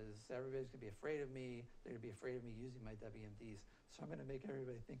because everybody's going to be afraid of me. They're going to be afraid of me using my WMDs. So I'm going to make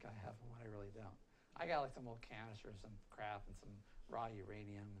everybody think I have them when I really don't. I got like some old canister, some crap, and some raw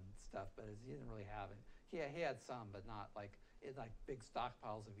uranium and stuff, but he didn't really have it. He had some, but not like big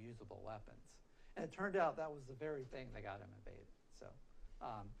stockpiles of usable weapons. And it turned out that was the very thing that got him invaded.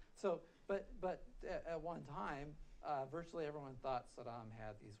 But at one time, virtually everyone thought Saddam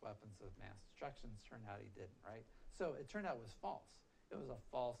had these weapons of mass destruction. Turned out he didn't, right? So it turned out it was false. It was a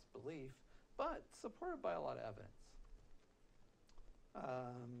false belief, but supported by a lot of evidence.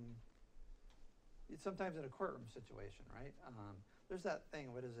 Sometimes in a courtroom situation, right? There's that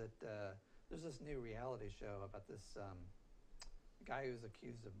thing, what is it? There's this new reality show about this guy who's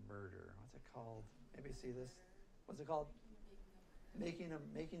accused of murder. What's it called? Maybe see this? What's it called? Making a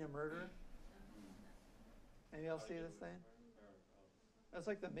Murder? Maybe I'll see this thing? It's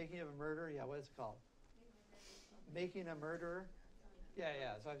like the Making of a Murder. Yeah, what is it called? Making a Murderer?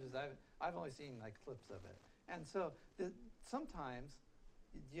 Yeah. So I've only seen like clips of it. And so sometimes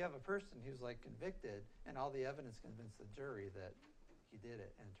you have a person who's like convicted and all the evidence convinced the jury that he did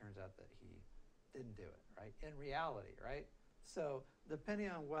it, and it turns out that he didn't do it, right? In reality, right? So depending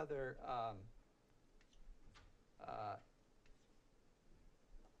on whether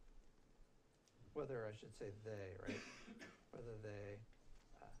I should say they, right? Whether they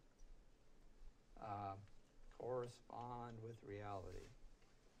correspond with reality.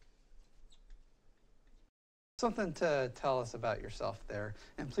 Something to tell us about yourself there.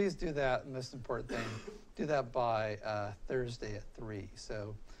 And please do that, most important thing, do that by Thursday at 3.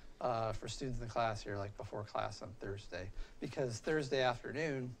 So for students in the class here, like before class on Thursday. Because Thursday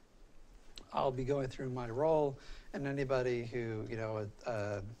afternoon, I'll be going through my role, and anybody who,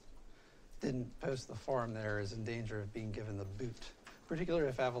 didn't post the form there is in danger of being given the boot, particularly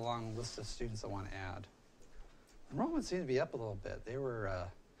if I have a long list of students I want to add. Enrollment seemed to be up a little bit. They were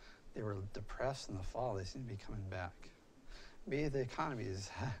they were depressed in the fall. They seem to be coming back. Maybe the economy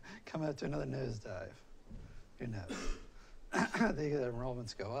is coming up to another nosedive. Who knows? The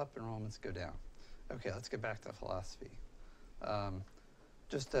enrollments go up, enrollments go down. Okay, let's get back to philosophy.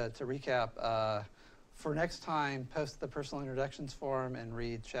 Just to recap, for next time, post the personal introductions form and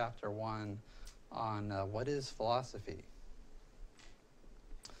read chapter 1 on what is philosophy.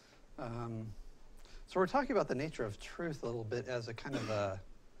 So we're talking about the nature of truth a little bit as a kind of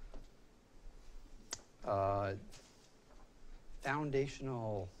a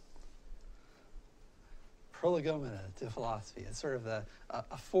foundational prolegomena to philosophy. It's sort of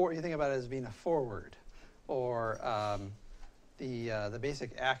you think about it as being a foreword, or the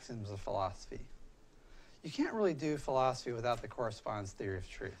basic axioms of philosophy. You can't really do philosophy without the correspondence theory of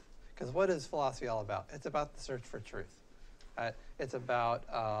truth. Because what is philosophy all about? It's about the search for truth. It's about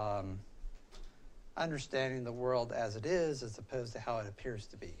understanding the world as it is as opposed to how it appears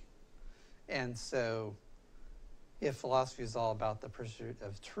to be. And so if philosophy is all about the pursuit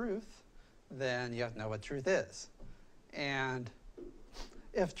of truth, then you have to know what truth is. And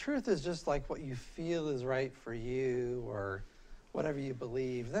if truth is just like what you feel is right for you or whatever you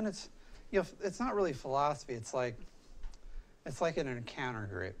believe, then it's not really philosophy. It's like an encounter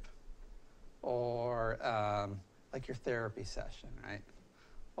group, or like your therapy session, right?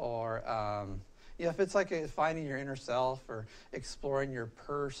 Or if it's like finding your inner self or exploring your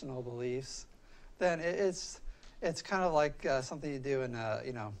personal beliefs, then it's kind of like something you do in a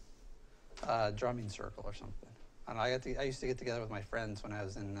drumming circle or something. And I used to get together with my friends when I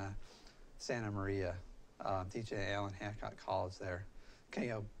was in Santa Maria, teaching at Allen Hancock College there,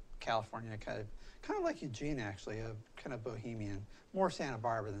 California, kind of like Eugene actually, a kind of bohemian, more Santa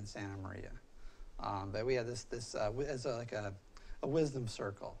Barbara than Santa Maria. But we had this as a wisdom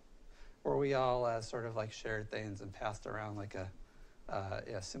circle, where we all sort of like shared things and passed around like a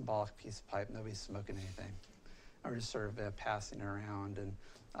symbolic piece of pipe. Nobody's smoking anything. And we're just sort of passing around, and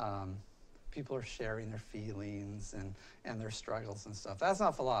people are sharing their feelings and their struggles and stuff. That's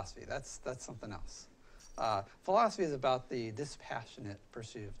not philosophy. That's something else. Philosophy is about the dispassionate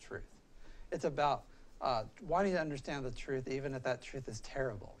pursuit of truth. It's about wanting to understand the truth, even if that truth is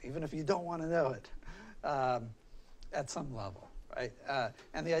terrible, even if you don't want to know it, at some level, right?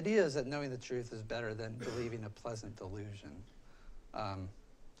 And the idea is that knowing the truth is better than believing a pleasant delusion. And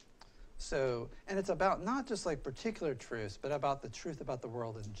it's about not just like particular truths, but about the truth about the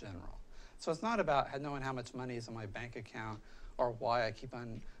world in general. So it's not about knowing how much money is in my bank account or why I keep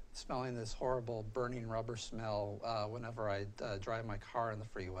on smelling this horrible burning rubber smell whenever I drive my car on the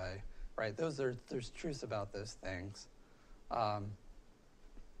freeway, right? There's truths about those things. Or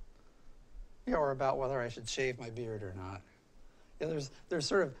about whether I should shave my beard or not.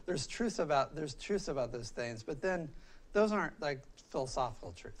 There's truths about those things, but then those aren't like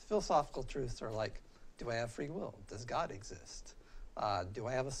philosophical truths. Philosophical truths are like, do I have free will? Does God exist? Do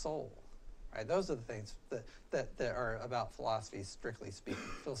I have a soul? Right? Those are the things that are about philosophy, strictly speaking,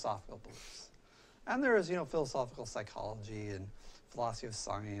 philosophical beliefs. And there is, philosophical psychology and philosophy of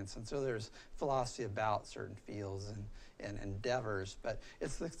science, and so there's philosophy about certain fields and endeavors, but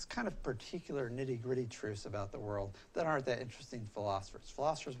it's this kind of particular nitty-gritty truths about the world that aren't that interesting to philosophers.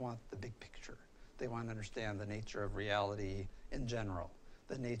 Philosophers want the big picture. They want to understand the nature of reality in general,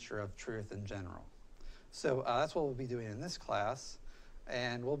 the nature of truth in general. So that's what we'll be doing in this class.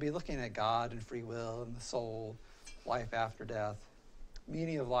 And we'll be looking at God and free will and the soul, life after death,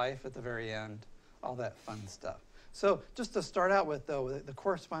 meaning of life at the very end, all that fun stuff. So just to start out with, though, the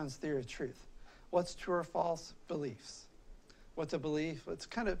correspondence theory of truth. What's true or false? Beliefs. What's a belief? It's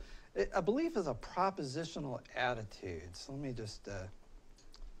a belief is a propositional attitude. So let me just let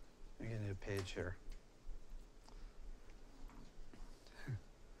me get a new page here.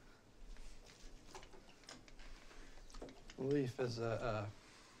 Belief is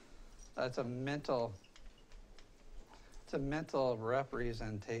it's a mental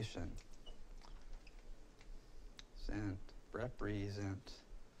representation. Represent.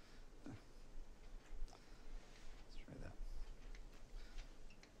 Let's try that.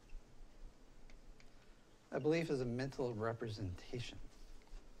 A belief is a mental representation.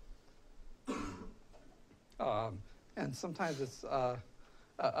 And sometimes it's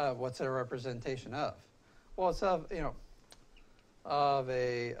what's it a representation of? Well, it's of of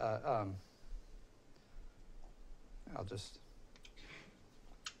a I'll just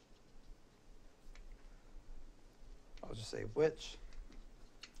say which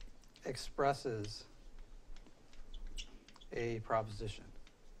expresses a proposition.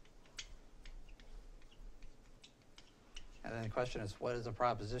 And then the question is, what is a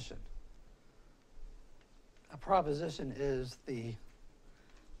proposition? A proposition is the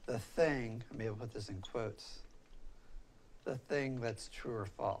the thing, maybe I'll put this in quotes, the thing that's true or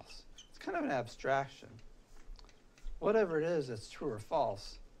false. It's kind of an abstraction. Whatever it is that's true or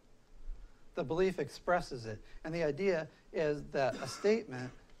false, the belief expresses it. And the idea is that a statement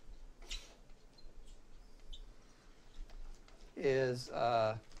is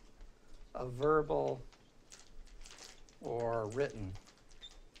a verbal or written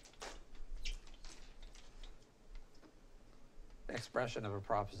expression of a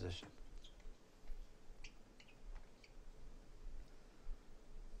proposition.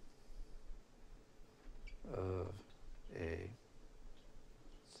 Of a,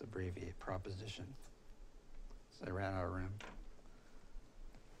 let's abbreviate, proposition. So I ran out of room.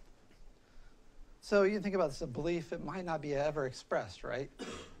 So you think about this, a belief, it might not be ever expressed, right?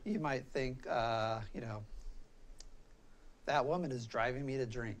 You might think, you know, that woman is driving me to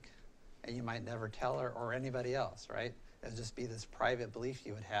drink. And you might never tell her or anybody else, right? It'd just be this private belief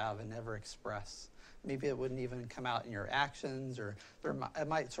you would have and never express. Maybe it wouldn't even come out in your actions, or it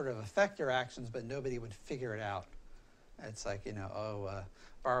might sort of affect your actions, but nobody would figure it out. It's like, you know, oh,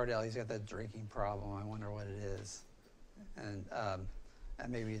 Bardell, he's got that drinking problem. I wonder what it is. And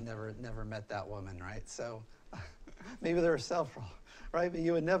maybe you never met that woman, right? So maybe there are several, right? But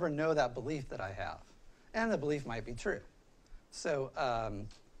you would never know that belief that I have. And the belief might be true. So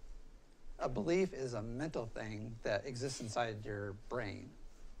a belief is a mental thing that exists inside your brain,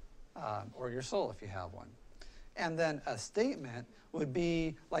 or your soul if you have one. And then a statement would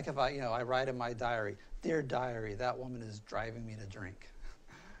be like if I write in my diary, "Dear diary, that woman is driving me to drink."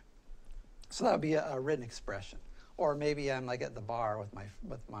 So that would be a written expression. Or maybe I'm like at the bar with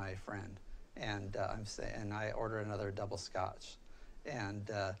my friend, and and I order another double scotch, and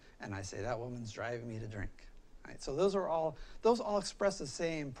I say, "That woman's driving me to drink." Right? So those all express the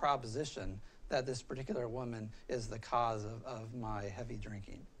same proposition, that this particular woman is the cause of my heavy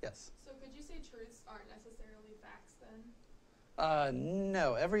drinking. Yes? So could you say truths aren't necessarily facts then?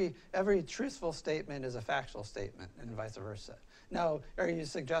 No, every truthful statement is a factual statement, and vice versa. Now, are you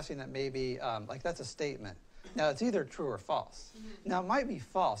suggesting that maybe, like that's a statement? Now, it's either true or false. Mm-hmm. Now, it might be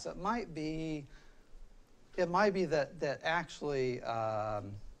false. It might be that actually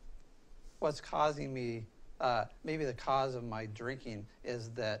what's causing me, maybe the cause of my drinking is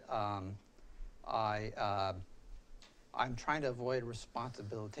that I'm trying to avoid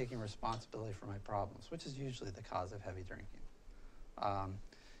taking responsibility for my problems, which is usually the cause of heavy drinking.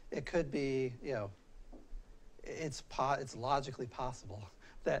 It could be, you know, it's logically possible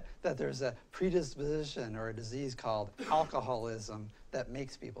that there's a predisposition or a disease called alcoholism that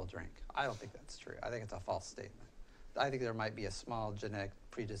makes people drink. I don't think that's true. I think it's a false statement. I think there might be a small genetic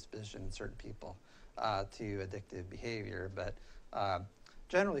predisposition in certain people to addictive behavior, but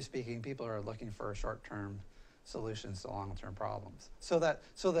generally speaking, people are looking for short-term solutions to long-term problems. So that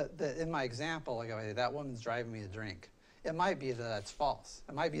in my example, like that woman's driving me to drink, it might be that that's false.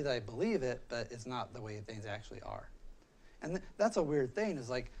 It might be that I believe it, but it's not the way things actually are. And that's a weird thing, is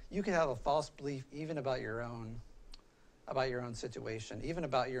like you can have a false belief even about your own situation, even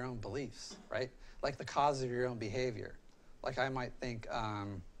about your own beliefs, right? Like the cause of your own behavior. Like I might think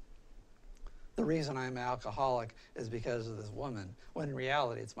the reason I'm an alcoholic is because of this woman, when in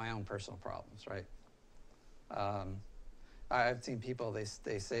reality it's my own personal problems, right? I've seen people, they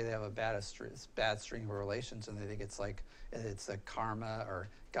say they have a bad string of relations, and they think it's like it's a karma, or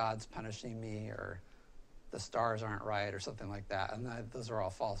God's punishing me, or the stars aren't right, or something like that. And those are all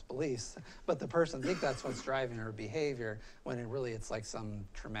false beliefs. But the person thinks that's what's driving her behavior, when it's like some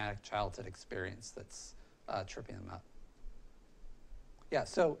traumatic childhood experience that's tripping them up. Yeah,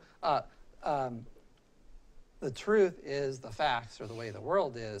 so the truth is the facts, or the way the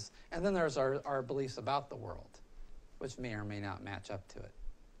world is, and then there's our beliefs about the world, which may or may not match up to it.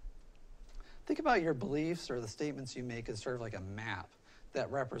 Think about your beliefs or the statements you make as sort of like a map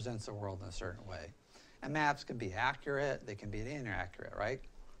that represents the world in a certain way. And maps can be accurate, they can be inaccurate, right?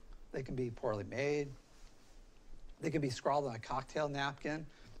 They can be poorly made, they can be scrawled on a cocktail napkin,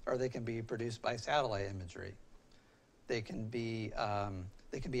 or they can be produced by satellite imagery. They can be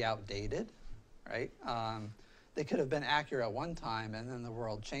outdated, right? They could have been accurate at one time, and then the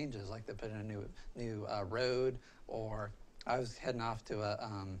world changes, like they put in a new road, or I was heading off to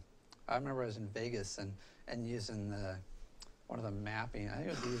I remember I was in Vegas and using one of the mapping. I think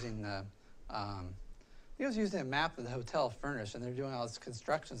I was using a map that the hotel furnished, and they're doing all this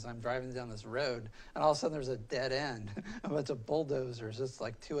construction. So I'm driving down this road, and all of a sudden there's a dead end, a bunch of bulldozers. It's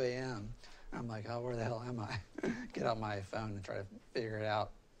like 2 a.m. I'm like, oh, where the hell am I? Get out my phone and try to figure it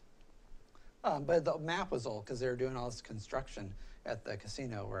out. But the map was old because they were doing all this construction at the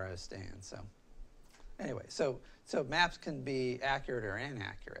casino where I was staying. So Anyway, so maps can be accurate or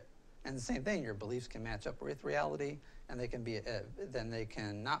inaccurate, and the same thing. Your beliefs can match up with reality, and they can be then they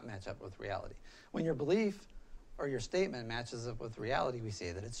can not match up with reality. When your belief or your statement matches up with reality, we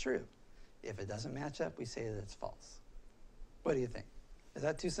say that it's true. If it doesn't match up, we say that it's false. What do you think? Is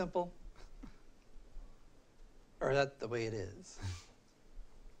that too simple? Or is that the way it is?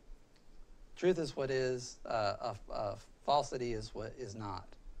 Truth is what is, falsity is what is not,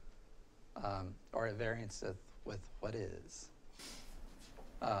 or at variance with what is.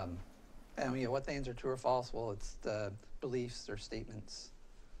 And what things are true or false? Well, it's the beliefs or statements,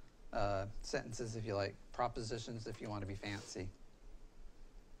 sentences if you like, propositions if you want to be fancy.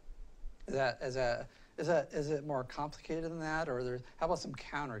 Is it more complicated than that, or how about some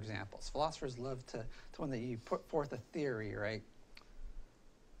counterexamples? Philosophers love to when you put forth a theory, right?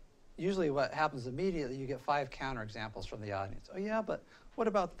 Usually what happens immediately, you get 5 counterexamples from the audience. Oh yeah, but what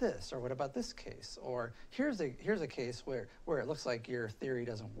about this? Or what about this case? Or here's a case where it looks like your theory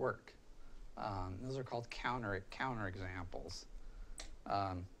doesn't work. Those are called counterexamples.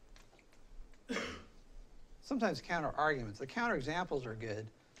 Sometimes counterarguments. The counterexamples are good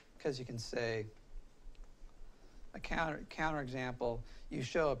because you can say a counterexample, you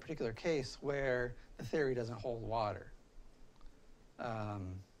show a particular case where the theory doesn't hold water.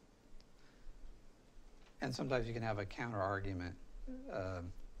 And sometimes you can have a counterargument.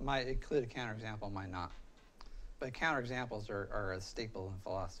 Might include a counterexample, might not. But counterexamples are a staple in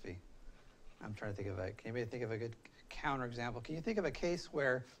philosophy. I'm trying to think of can anybody think of a good counterexample? Can you think of a case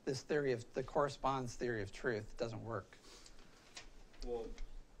where this theory of the corresponds theory of truth doesn't work? Well,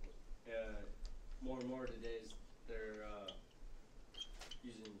 more and more today's they're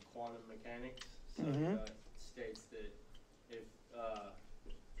using quantum mechanics. So it states that if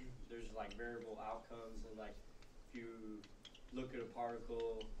there's like variable outcomes, and like if you look at a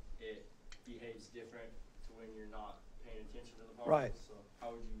particle, it behaves different to when you're not paying attention to the particle. Right. So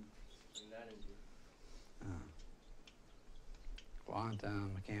how would you bring that into?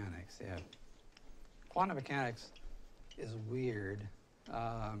 Quantum mechanics, yeah. Quantum mechanics is weird.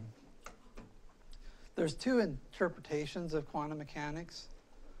 There's 2 interpretations of quantum mechanics.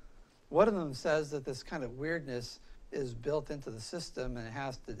 One of them says that this kind of weirdness is built into the system, and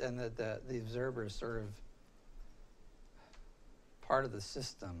and that the observer is sort of part of the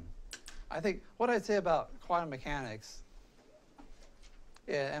system. I think what I'd say about quantum mechanics,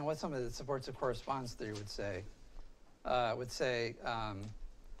 and what somebody that supports a correspondence theory would say, there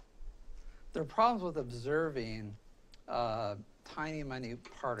are problems with observing tiny, minute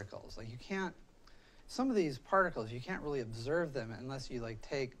particles. Like some of these particles, you can't really observe them unless you like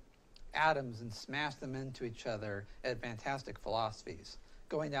take atoms and smash them into each other at fantastic velocities,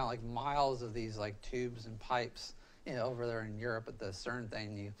 going down like miles of these like tubes and pipes, over there in Europe at the CERN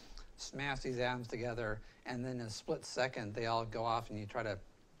thing. You smash these atoms together, and then in a split second, they all go off, and you try to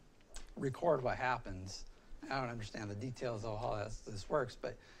record what happens. I don't understand the details of how this works,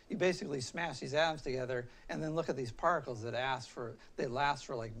 but you basically smash these atoms together and then look at these particles that last for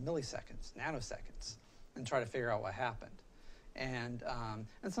like milliseconds, nanoseconds, and try to figure out what happened. And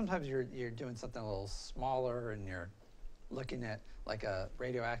sometimes you're doing something a little smaller, and you're looking at like a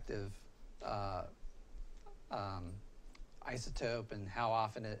radioactive isotope and how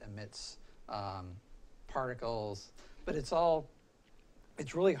often it emits particles. But it's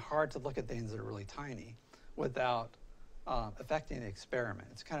really hard to look at things that are really tiny without affecting the experiment.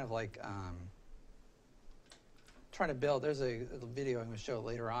 It's kind of like trying to build. There's a video I'm going to show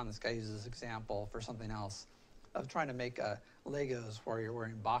later on. This guy uses this example for something else of trying to make Legos where you're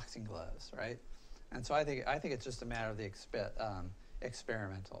wearing boxing gloves, right? And so I think it's just a matter of the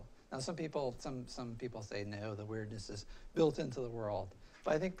experimental. Now some people say no, the weirdness is built into the world.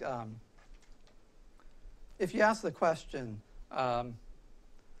 But I think if you ask the question,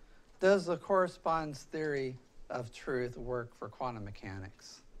 does the correspondence theory of truth work for quantum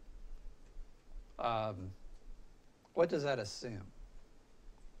mechanics? What does that assume?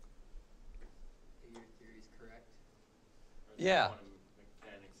 That your theory is correct. Yeah. Quantum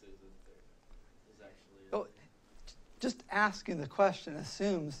mechanics is actually. Oh, just asking the question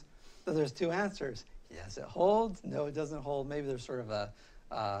assumes that there's 2 answers. Yes, it holds. No, it doesn't hold. Maybe there's sort of a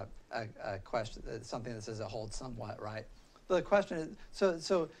question, something that says it holds somewhat, right? But the question is,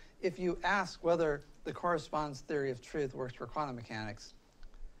 so if you ask whether the correspondence theory of truth works for quantum mechanics,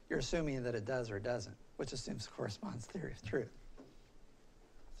 you're assuming that it does or doesn't, which assumes the correspondence theory of truth.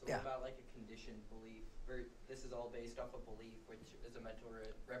 So Yeah. what about like a conditioned belief? This is all based off of belief, which is a mental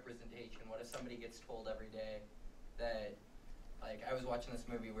representation. What if somebody gets told every day that Like, I was watching this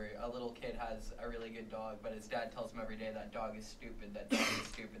movie where a little kid has a really good dog, but his dad tells him every day that dog is stupid, that dog is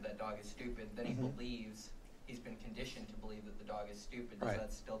stupid, that dog is stupid. Then he believes, he's been conditioned to believe that the dog is stupid. Does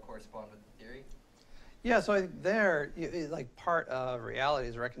that still correspond with the theory? Yeah, so I think there, like part of reality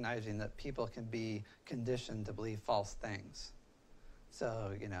is recognizing that people can be conditioned to believe false things.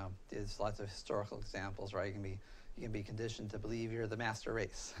 So, there's lots of historical examples, right? You can be conditioned to believe you're the master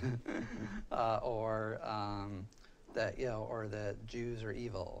race, or that or that Jews are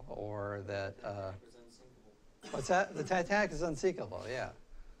evil, or that what's that? The Titanic is unsinkable, yeah,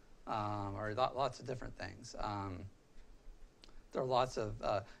 or lots of different things. There are lots of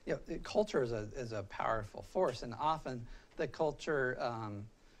culture is a powerful force, and often the cultures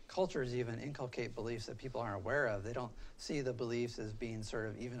even inculcate beliefs that people aren't aware of. They don't see the beliefs as being sort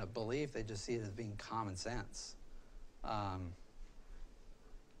of even a belief. They just see it as being common sense. There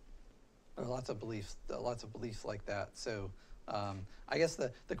are lots of beliefs like that. So I guess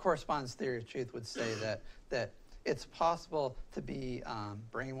the correspondence theory of truth would say that it's possible to be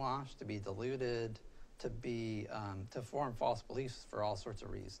brainwashed, to be deluded, to form false beliefs for all sorts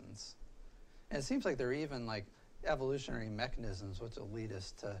of reasons. And it seems like there are even like evolutionary mechanisms which will lead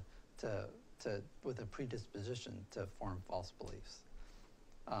us to with a predisposition to form false beliefs.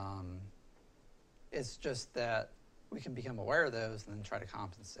 It's just that we can become aware of those and then try to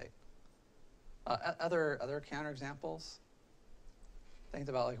compensate. Other counterexamples? Think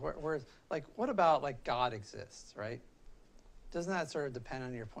about what about like God exists, right? Doesn't that sort of depend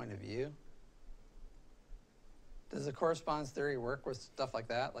on your point of view? Does the correspondence theory work with stuff like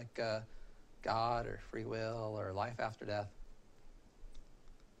that, like God or free will or life after death?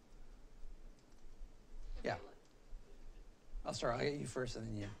 Yeah. I'll start. I'll get you first and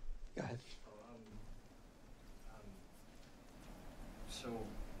then you. Go ahead. So,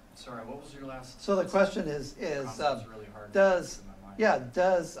 sorry, what was your last? So the question is really hard does to my mind.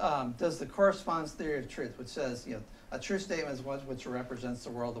 does the correspondence theory of truth, which says a true statement is one which represents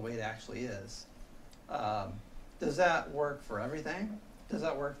the world the way it actually is, does that work for everything? Does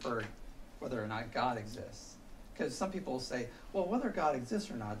that work for whether or not God exists? Because some people say, well, whether God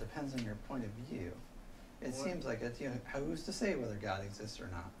exists or not depends on your point of view. It seems like it's who's to say whether God exists or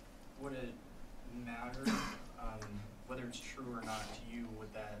not? Would it matter whether it's true or not to you?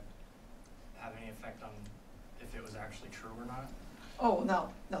 Would that have any effect on if it was actually true or not? Oh,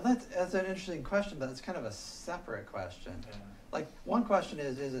 now that's an interesting question, but it's kind of a separate question. Yeah. Like one question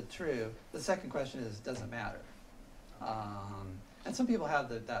is it true? The second question is, does it matter? And some people have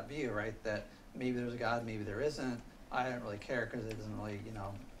that view, right? That maybe there's a God, maybe there isn't. I don't really care because it doesn't really,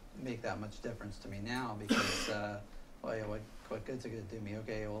 make that much difference to me now because, what good's it going to do me?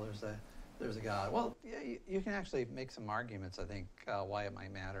 Okay, well, there's a God. Well, yeah, you can actually make some arguments, I think, why it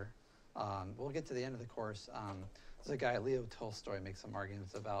might matter. We'll get to the end of the course. There's a guy, Leo Tolstoy, makes some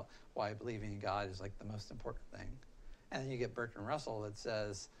arguments about why believing in God is like the most important thing. And then you get Bertrand Russell that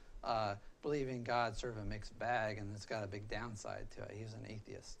says, believing in God's sort of a mixed bag and it's got a big downside to it. He's an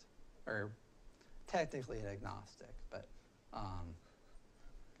atheist, or technically an agnostic, but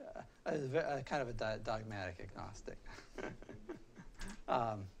kind of a dogmatic agnostic.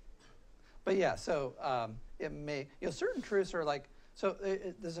 But yeah, so it may, certain truths are like, so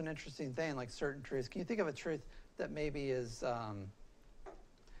there's an interesting thing, like certain truths. Can you think of a truth that maybe is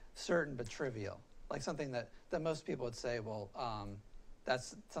certain but trivial? Like something that most people would say, well,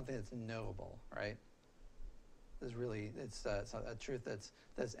 that's something that's knowable, right? It's a truth that's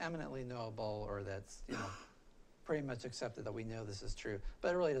eminently knowable, or that's pretty much accepted that we know this is true,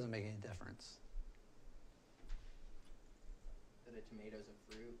 but it really doesn't make any difference. That a tomato's a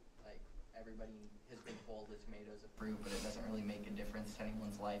fruit, like everybody has been told a tomato's a fruit, but it doesn't really make a difference to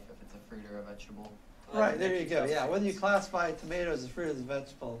anyone's life if it's a fruit or a vegetable. Right, there you go. Yeah, whether you classify tomatoes as a fruit or as a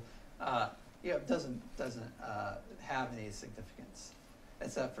vegetable, it doesn't have any significance,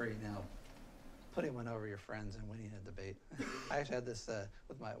 except for putting one over your friends and winning a debate. I actually had this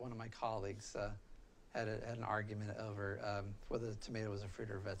with one of my colleagues. Had an argument over whether the tomato was a fruit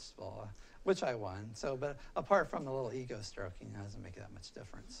or a vegetable, which I won. So, but apart from the little ego stroking, it doesn't make that much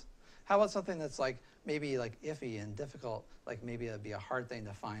difference. How about something that's like maybe like iffy and difficult, like maybe it'd be a hard thing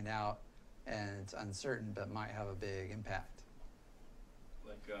to find out and it's uncertain but might have a big impact?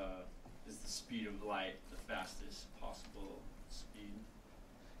 Like, is the speed of light the fastest possible speed?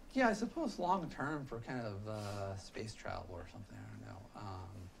 Yeah, I suppose long term for kind of space travel or something, I don't know.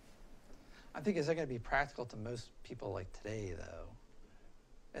 I think, is that going to be practical to most people like today, though?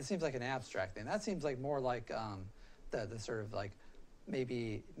 It seems like an abstract thing. That seems like more like the sort of like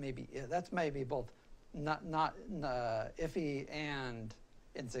maybe that's maybe both not iffy and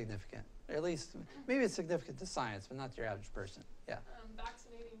insignificant. at least maybe it's significant to science, but not to your average person. Yeah.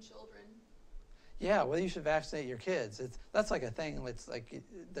 Vaccinating children. Yeah, well, you should vaccinate your kids. That's like a thing. It's like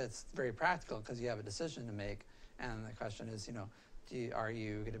that's very practical because you have a decision to make, and the question is, are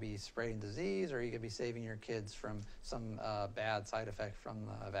you going to be spreading disease, or are you going to be saving your kids from some bad side effect from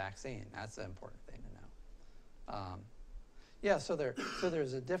the vaccine? That's the important thing to know. Yeah, so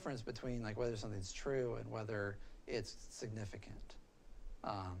there's a difference between like whether something's true and whether it's significant.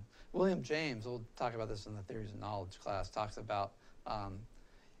 William James, we'll talk about this in the Theories of Knowledge class, talks about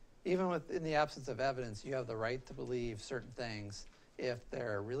even in the absence of evidence, you have the right to believe certain things if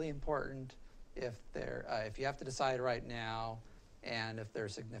they're really important, if you have to decide right now, and if they're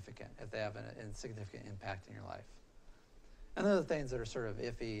significant, if they have a significant impact in your life. And those are the things that are sort of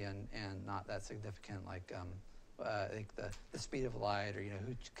iffy and not that significant, like I think the speed of light, or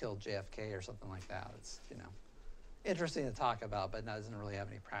who killed JFK or something like that. It's interesting to talk about, but doesn't really have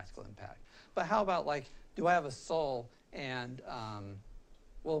any practical impact. But how about like, do I have a soul, and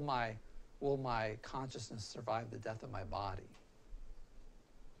will my consciousness survive the death of my body?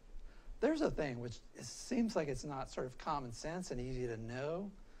 There's a thing which seems like it's not sort of common sense and easy to know,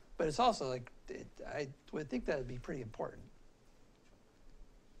 but it's also like, I would think that would be pretty important.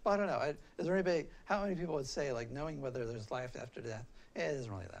 But I don't know. Is there anybody, how many people would say like knowing whether there's life after death, it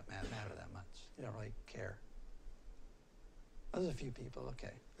doesn't really matter that much. You don't really care. There's a few people,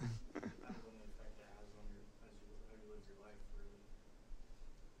 okay. Depends on the effect it has on how you live your life, really.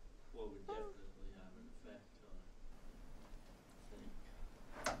 What would definitely have an effect on,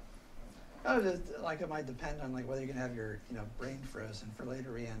 I think. Oh, just, like it might depend on like whether you're gonna have your brain frozen for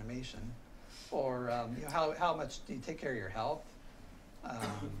later reanimation, or how much do you take care of your health,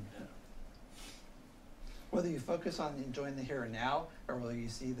 whether you focus on enjoying the here and now, or whether you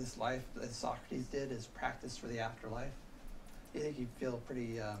see this life as Socrates did as practice for the afterlife. I think you'd feel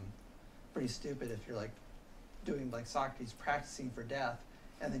pretty stupid if you're like doing like Socrates, practicing for death,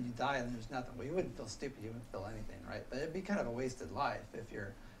 and then you die and there's nothing. Well, you wouldn't feel stupid. You wouldn't feel anything, right? But it'd be kind of a wasted life if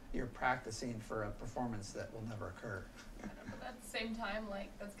you're practicing for a performance that will never occur. But at the same time, like,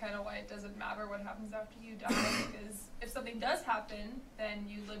 that's kind of why it doesn't matter what happens after you die, because if something does happen, then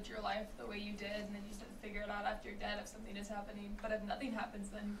you lived your life the way you did, and then you just have to figure it out after you're dead if something is happening. But if nothing happens,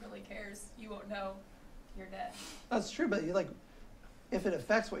 then who really cares? You won't know you're dead. That's true, but if it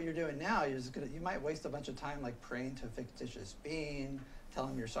affects what you're doing now, you might waste a bunch of time like praying to a fictitious being,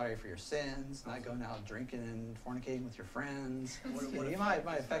 telling them you're sorry for your sins, not going out drinking and fornicating with your friends. It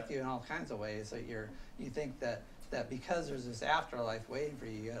might affect you in all kinds of ways. That you think that because there's this afterlife waiting for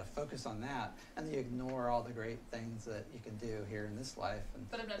you, you got to focus on that, and then you ignore all the great things that you can do here in this life.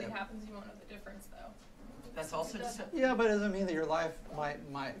 But if nothing happens, you won't know the difference, though. That's also just yeah, but it doesn't mean that your life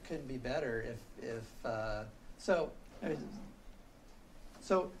couldn't be better So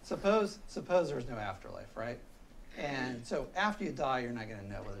suppose there's no afterlife, right? And so after you die, you're not going to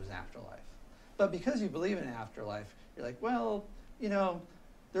know whether there's an afterlife. But because you believe in an afterlife, you're like, well,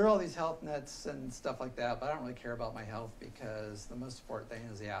 there are all these health nets and stuff like that, but I don't really care about my health because the most important thing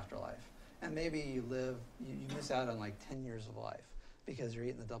is the afterlife. And maybe you miss out on like 10 years of life because you're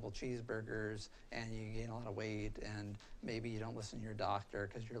eating the double cheeseburgers and you gain a lot of weight, and maybe you don't listen to your doctor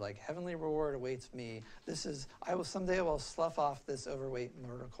because you're like, heavenly reward awaits me. Someday I will slough off this overweight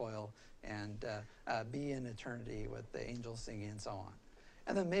motor coil and be in eternity with the angels singing and so on.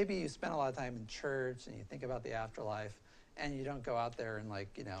 And then maybe you spend a lot of time in church and you think about the afterlife, and you don't go out there and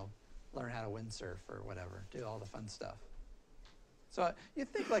learn how to windsurf or whatever, do all the fun stuff. So you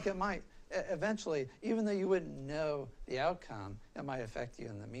think like it might eventually, even though you wouldn't know the outcome, it might affect you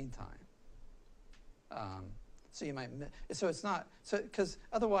in the meantime. So you might, so it's not, because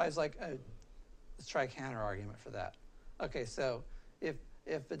otherwise let's try a counter argument for that. Okay, so if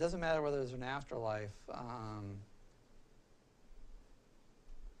it doesn't matter whether there's an afterlife, I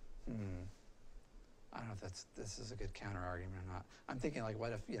don't know if this is a good counter argument or not. I'm thinking like,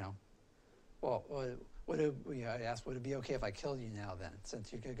 what if, I asked, would it be okay if I killed you now then?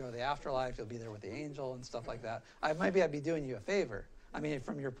 Since you could go to the afterlife, you'll be there with the angel and stuff like that. Maybe I'd be doing you a favor. I mean,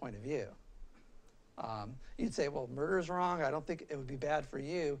 from your point of view. You'd say, well, murder's wrong. I don't think it would be bad for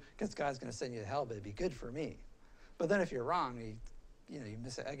you because God's going to send you to hell, but it'd be good for me. But then if you're wrong, you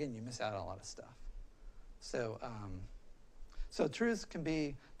miss out on a lot of stuff. So, truths can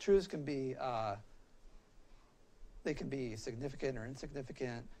be they can be significant or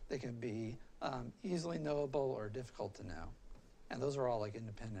insignificant. They can be easily knowable or difficult to know, and those are all like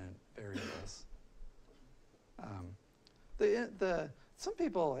independent variables. Some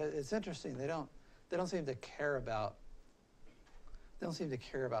people, it's interesting. They don't seem to care about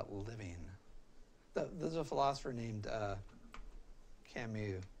living. There's a philosopher named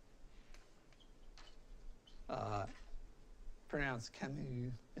Camus, pronounced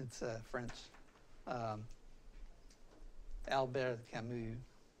Camus. It's French. Albert Camus.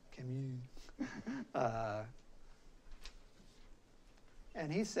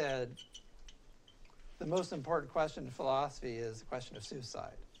 And he said, the most important question in philosophy is the question of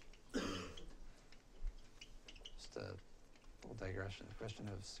suicide. Just a little digression, the question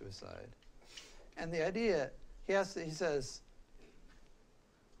of suicide. And the idea, he says,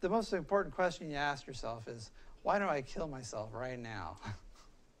 the most important question you ask yourself is, why don't I kill myself right now?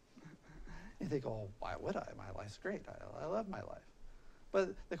 You think, oh, why would I? My life's great. I love my life.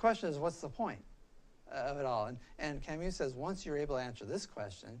 But the question is, what's the point of it all? And Camus says, once you're able to answer this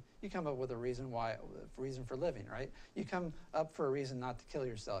question, you come up with a reason for living, right? You come up for a reason not to kill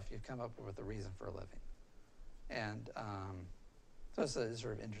yourself. You come up with a reason for living. And so it's a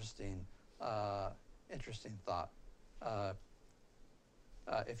sort of interesting thought.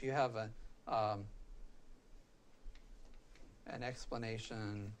 If you have an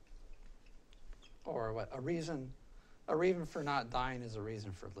explanation or what a reason for not dying is a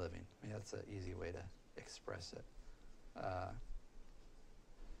reason for living. I mean, that's an easy way to express it.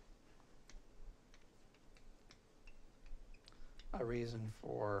 A reason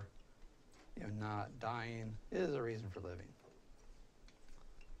for not dying is a reason for living.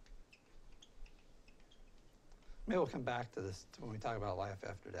 Maybe we'll come back to this when we talk about life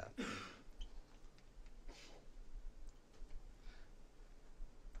after death.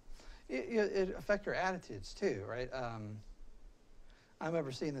 It affects your attitudes too, right? I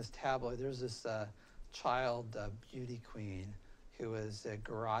remember seeing this tabloid. There's this child beauty queen who was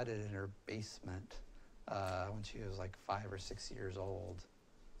garroted in her basement when she was like 5 or 6 years old.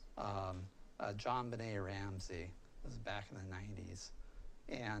 John Benet Ramsey. This was back in the 90s.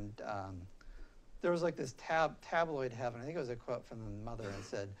 And there was like this tabloid heaven. I think it was a quote from the mother, and it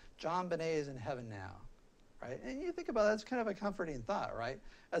said, "John Benet is in heaven now." Right? And you think about that, it's kind of a comforting thought, right?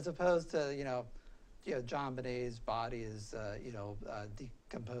 As opposed to, John Benet's body is,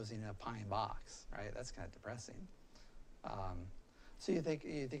 decomposing in a pine box, right? That's kind of depressing. So you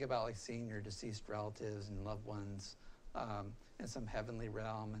think about like seeing your deceased relatives and loved ones in some heavenly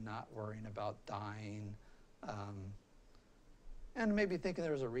realm and not worrying about dying, and maybe thinking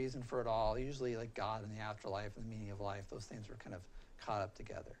there was a reason for it all. Usually, like God and the afterlife and the meaning of life, those things were kind of caught up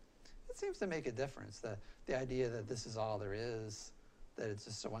together. It seems to make a difference. The idea that this is all there is, that it's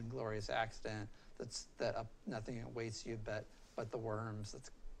just one glorious accident, that nothing awaits you but the worms.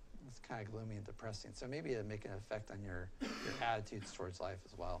 It's kind of gloomy and depressing. So maybe it'll make an effect on your attitudes towards life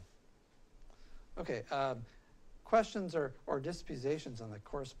as well. Okay, questions or dispositions on the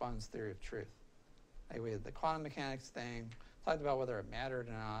correspondence theory of truth. Like we had the quantum mechanics thing, talked about whether it mattered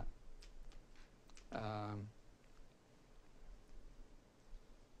or not.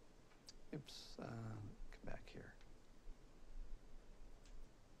 Come back here.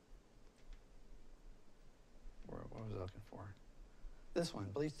 What was I looking for? This one,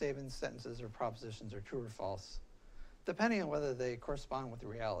 belief statements, sentences, or propositions are true or false, depending on whether they correspond with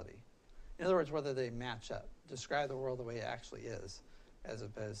reality. In other words, whether they match up, describe the world the way it actually is, as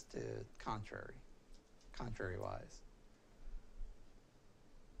opposed to contrary-wise.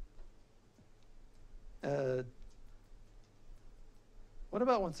 What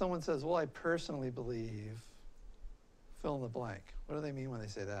about when someone says, well, I personally believe, fill in the blank? What do they mean when they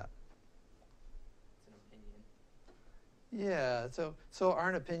say that? It's an opinion. Yeah, so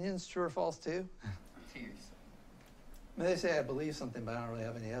aren't opinions true or false too? To yourself. I mean, they say I believe something, but I don't really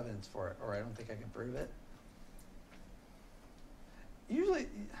have any evidence for it, or I don't think I can prove it. Usually,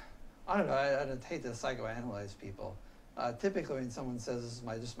 I don't know, I'd hate to psychoanalyze people. Typically when someone says this is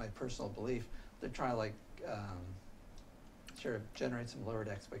just my personal belief, they're trying to like sort of generate some lowered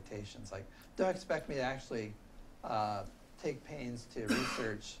expectations. Like, don't expect me to actually take pains to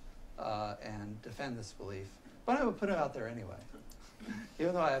research and defend this belief, but I would put it out there anyway.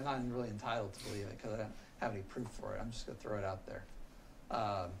 Even though I'm not really entitled to believe it because I don't have any proof for it, I'm just going to throw it out there.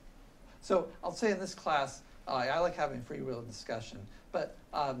 So I'll say in this class, I like having free will discussion, but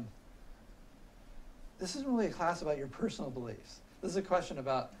this isn't really a class about your personal beliefs. This is a question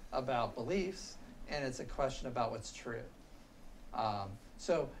about beliefs, and it's a question about what's true.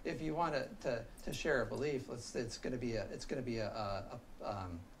 So if you want to share a belief, it's going to be a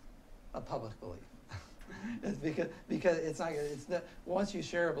public belief. because it's not once you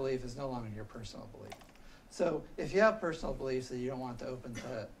share a belief, it's no longer your personal belief. So if you have personal beliefs that you don't want to open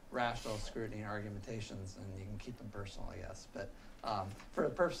to rational scrutiny and argumentations, then you can keep them personal, I guess. But for the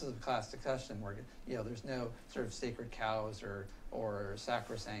purposes of class discussion, there's no sort of sacred cows or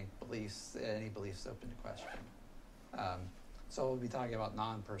sacrosanct beliefs. Any beliefs open to question. So we'll be talking about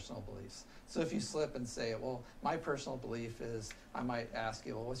non-personal beliefs. So if you slip and say, well, my personal belief is, I might ask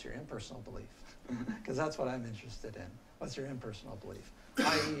you, well, what's your impersonal belief? Because that's what I'm interested in. What's your impersonal belief?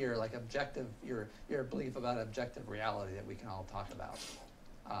 I.e., your like objective, your belief about objective reality that we can all talk about.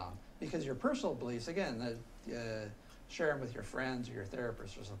 Because your personal beliefs, again, share them with your friends or your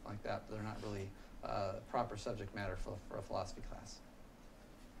therapist or something like that, but they're not really proper subject matter for a philosophy class.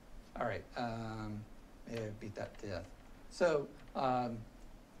 All right, maybe I beat that to death. So, am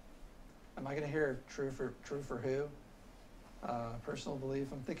I going to hear true for who? Personal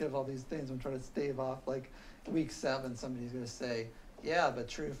belief. I'm thinking of all these things. I'm trying to stave off. Like week 7, somebody's going to say, "Yeah, but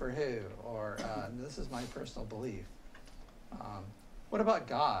true for who?" Or "This is my personal belief." What about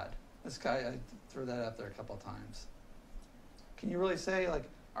God? This guy, I threw that up there a couple of times. Can you really say, like,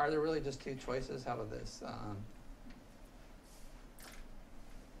 are there really just 2 choices? How about this?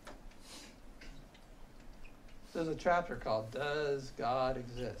 There's a chapter called "Does God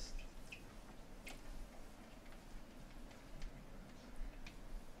Exist?"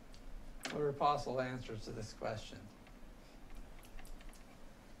 What are possible answers to this question?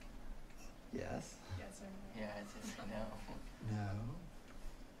 Yes? Yes or no? Yeah, it's just no. No.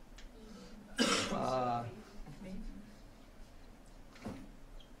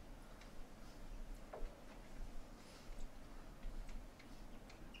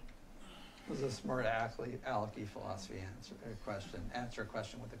 This is a smart alecky philosophy question. Answer a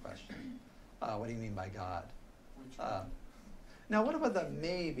question with a question. What do you mean by God? Now, what about the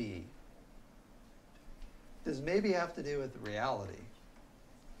maybe? Does maybe have to do with reality?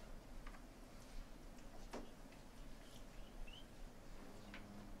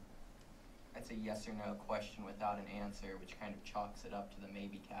 It's a yes or no question without an answer, which kind of chalks it up to the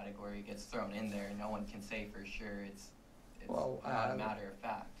maybe category. It gets thrown in there. No one can say for sure. It's Well, not a matter of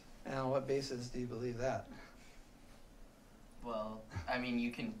fact. And on what basis do you believe that? Well, I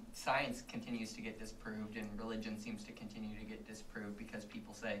mean, science continues to get disproved, and religion seems to continue to get disproved because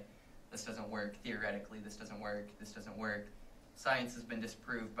people say, this doesn't work, theoretically, this doesn't work, this doesn't work. Science has been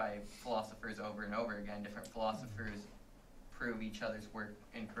disproved by philosophers over and over again. Different philosophers prove each other's work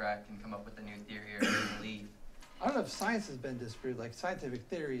incorrect and come up with a new theory or a new belief. I don't know if science has been disproved. Like, scientific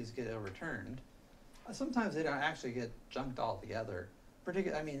theories get overturned. Sometimes they don't actually get junked altogether.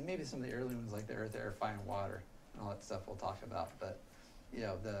 I mean, maybe some of the early ones, like the earth, air, fire, and water, and all that stuff we'll talk about. But, you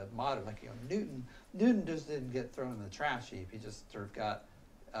know, the modern, like, you know, Newton just didn't get thrown in the trash heap. He just sort of got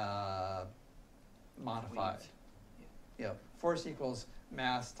modified. You know, force equals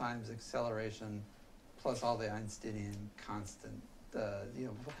mass times acceleration plus all the Einsteinian constant, you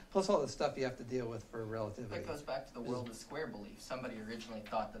know, plus all the stuff you have to deal with for relativity. That goes back to the world is square belief. Somebody originally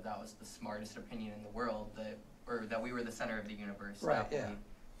thought that was the smartest opinion in the world, or that we were the center of the universe. Right, yeah.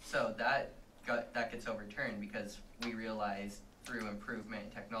 So that gets overturned because we realized through improvement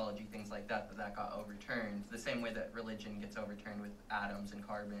in technology, things like that got overturned. The same way that religion gets overturned with atoms and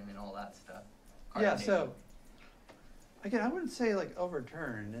carbon and all that stuff. Yeah, so, again, I wouldn't say like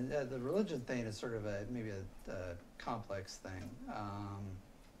overturned. And the religion thing is sort of maybe a complex thing.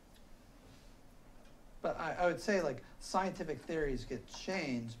 But I would say like scientific theories get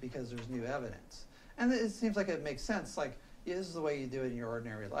changed because there's new evidence. And it seems like it makes sense. Like, yeah, this is the way you do it in your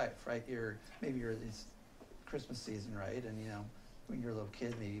ordinary life, right? Maybe you're it's Christmas season, right? And, you know, when you're a little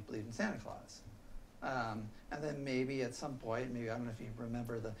kid, maybe you believe in Santa Claus. And then maybe at some point, maybe I don't know if you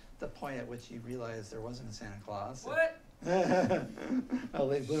remember the point at which you realized there wasn't a Santa Claus. What? A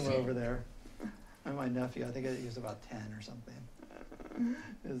late bloomer over there. And my nephew, I think he was about 10 or something.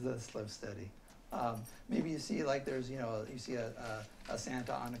 It was a slow steady. Maybe you see like there's, you know, you see a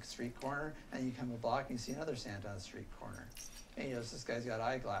Santa on a street corner, and you come a block and you see another Santa on a street corner. And you know, this guy's got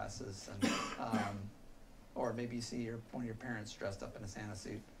eyeglasses, and or maybe you see one of your parents dressed up in a Santa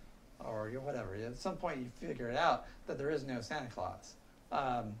suit, or you know, whatever. At some point you figure it out that there is no Santa Claus.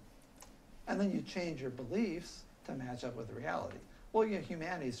 And then you change your beliefs to match up with reality. Well, you know,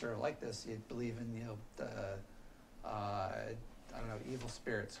 humanity's sort of like this. You believe in, you know, I don't know, evil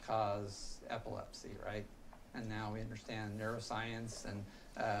spirits cause epilepsy, right? And now we understand neuroscience, and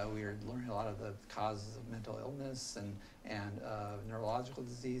we are learning a lot of the causes of mental illness and neurological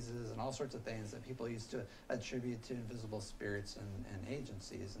diseases and all sorts of things that people used to attribute to invisible spirits and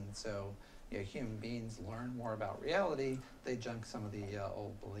agencies. And so, you know, human beings learn more about reality. They junk some of the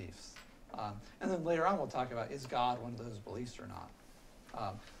old beliefs. And then later on we'll talk about, is God one of those beliefs or not?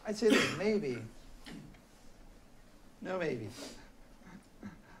 I'd say there's maybe. No maybe.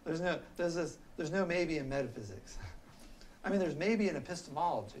 There's no maybe in metaphysics. I mean, there's maybe in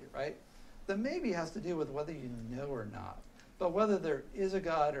epistemology, right? The maybe has to do with whether you know or not. But whether there is a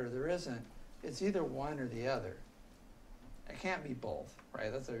God or there isn't, it's either one or the other. It can't be both,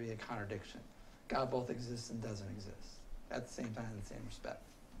 right? That's going to be a contradiction. God both exists and doesn't exist at the same time in the same respect.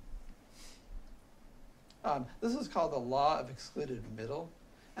 This is called the law of excluded middle,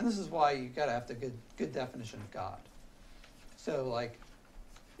 and this is why you got to have the good definition of God. So, like,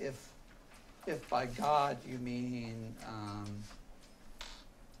 if by God you mean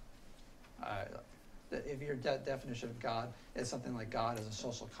if your definition of God is something like God as a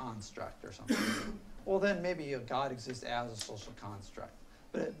social construct or something, well, then maybe God exists as a social construct.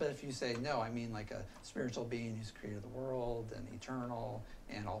 But if you say, no, I mean like a spiritual being who's created the world and eternal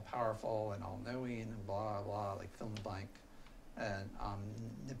and all-powerful and all-knowing and blah, blah, like fill in the blank, and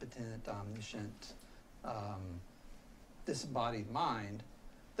omnipotent, omniscient, disembodied mind,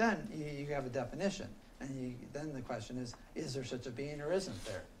 then you have a definition. And then the question is there such a being or isn't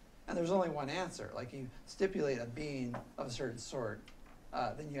there? And there's only one answer. Like you stipulate a being of a certain sort,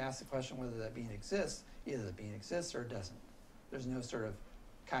 then you ask the question whether that being exists. Either the being exists or it doesn't. There's no sort of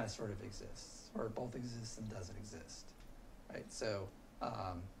exists, or both exists and doesn't exist, right? So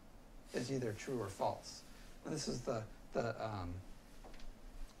it's either true or false. And this is the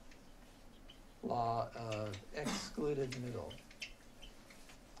law of excluded middle.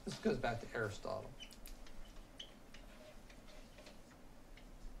 This goes back to Aristotle.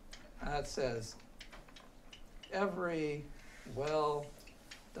 And that says every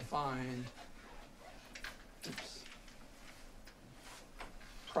well-defined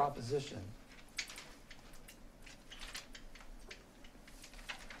proposition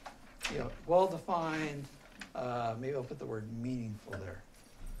well-defined, maybe I'll put the word meaningful there.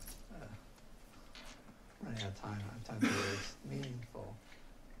 Running out of time. I have time for words. Meaningful.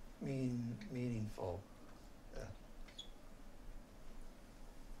 Meaningful.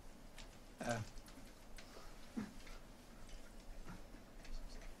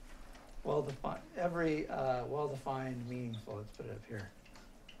 Well-defined. Every well-defined, meaningful. Let's put it up here.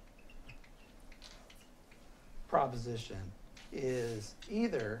 Proposition is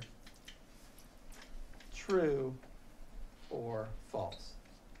either true or false.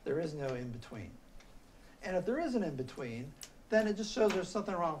 There is no in between. And if there is an in between, then it just shows there's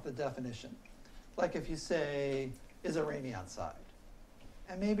something wrong with the definition. Like if you say, is it raining outside?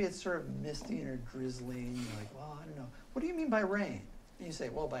 And maybe it's sort of misty or drizzling. You're like, well, I don't know. What do you mean by rain? And you say,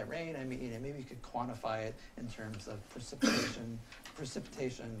 well, by rain, I mean, maybe you could quantify it in terms of precipitation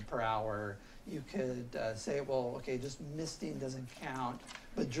per hour. You could say, well, okay, just misting doesn't count,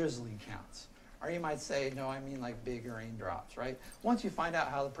 but drizzling counts. Or you might say, no, I mean like big raindrops, right? Once you find out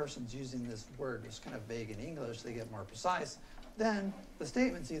how the person's using this word, it's kind of vague in English, they get more precise, then the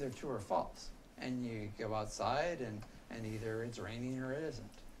statement's either true or false. And you go outside and either it's raining or it isn't,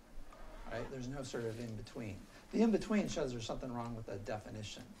 right? There's no sort of in-between. The in-between shows there's something wrong with the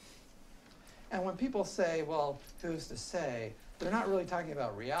definition. And when people say, well, who's to say, they're not really talking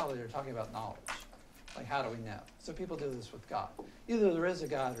about reality, they're talking about knowledge. Like, how do we know? So people do this with God. Either there is a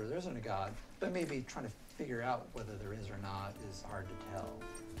God or there isn't a God, but maybe trying to figure out whether there is or not is hard to tell.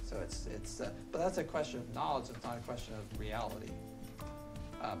 So but that's a question of knowledge, it's not a question of reality.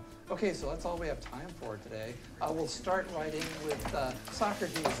 Okay, so that's all we have time for today. We'll start writing with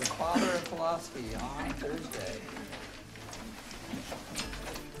Socrates, the father of philosophy, on Thursday.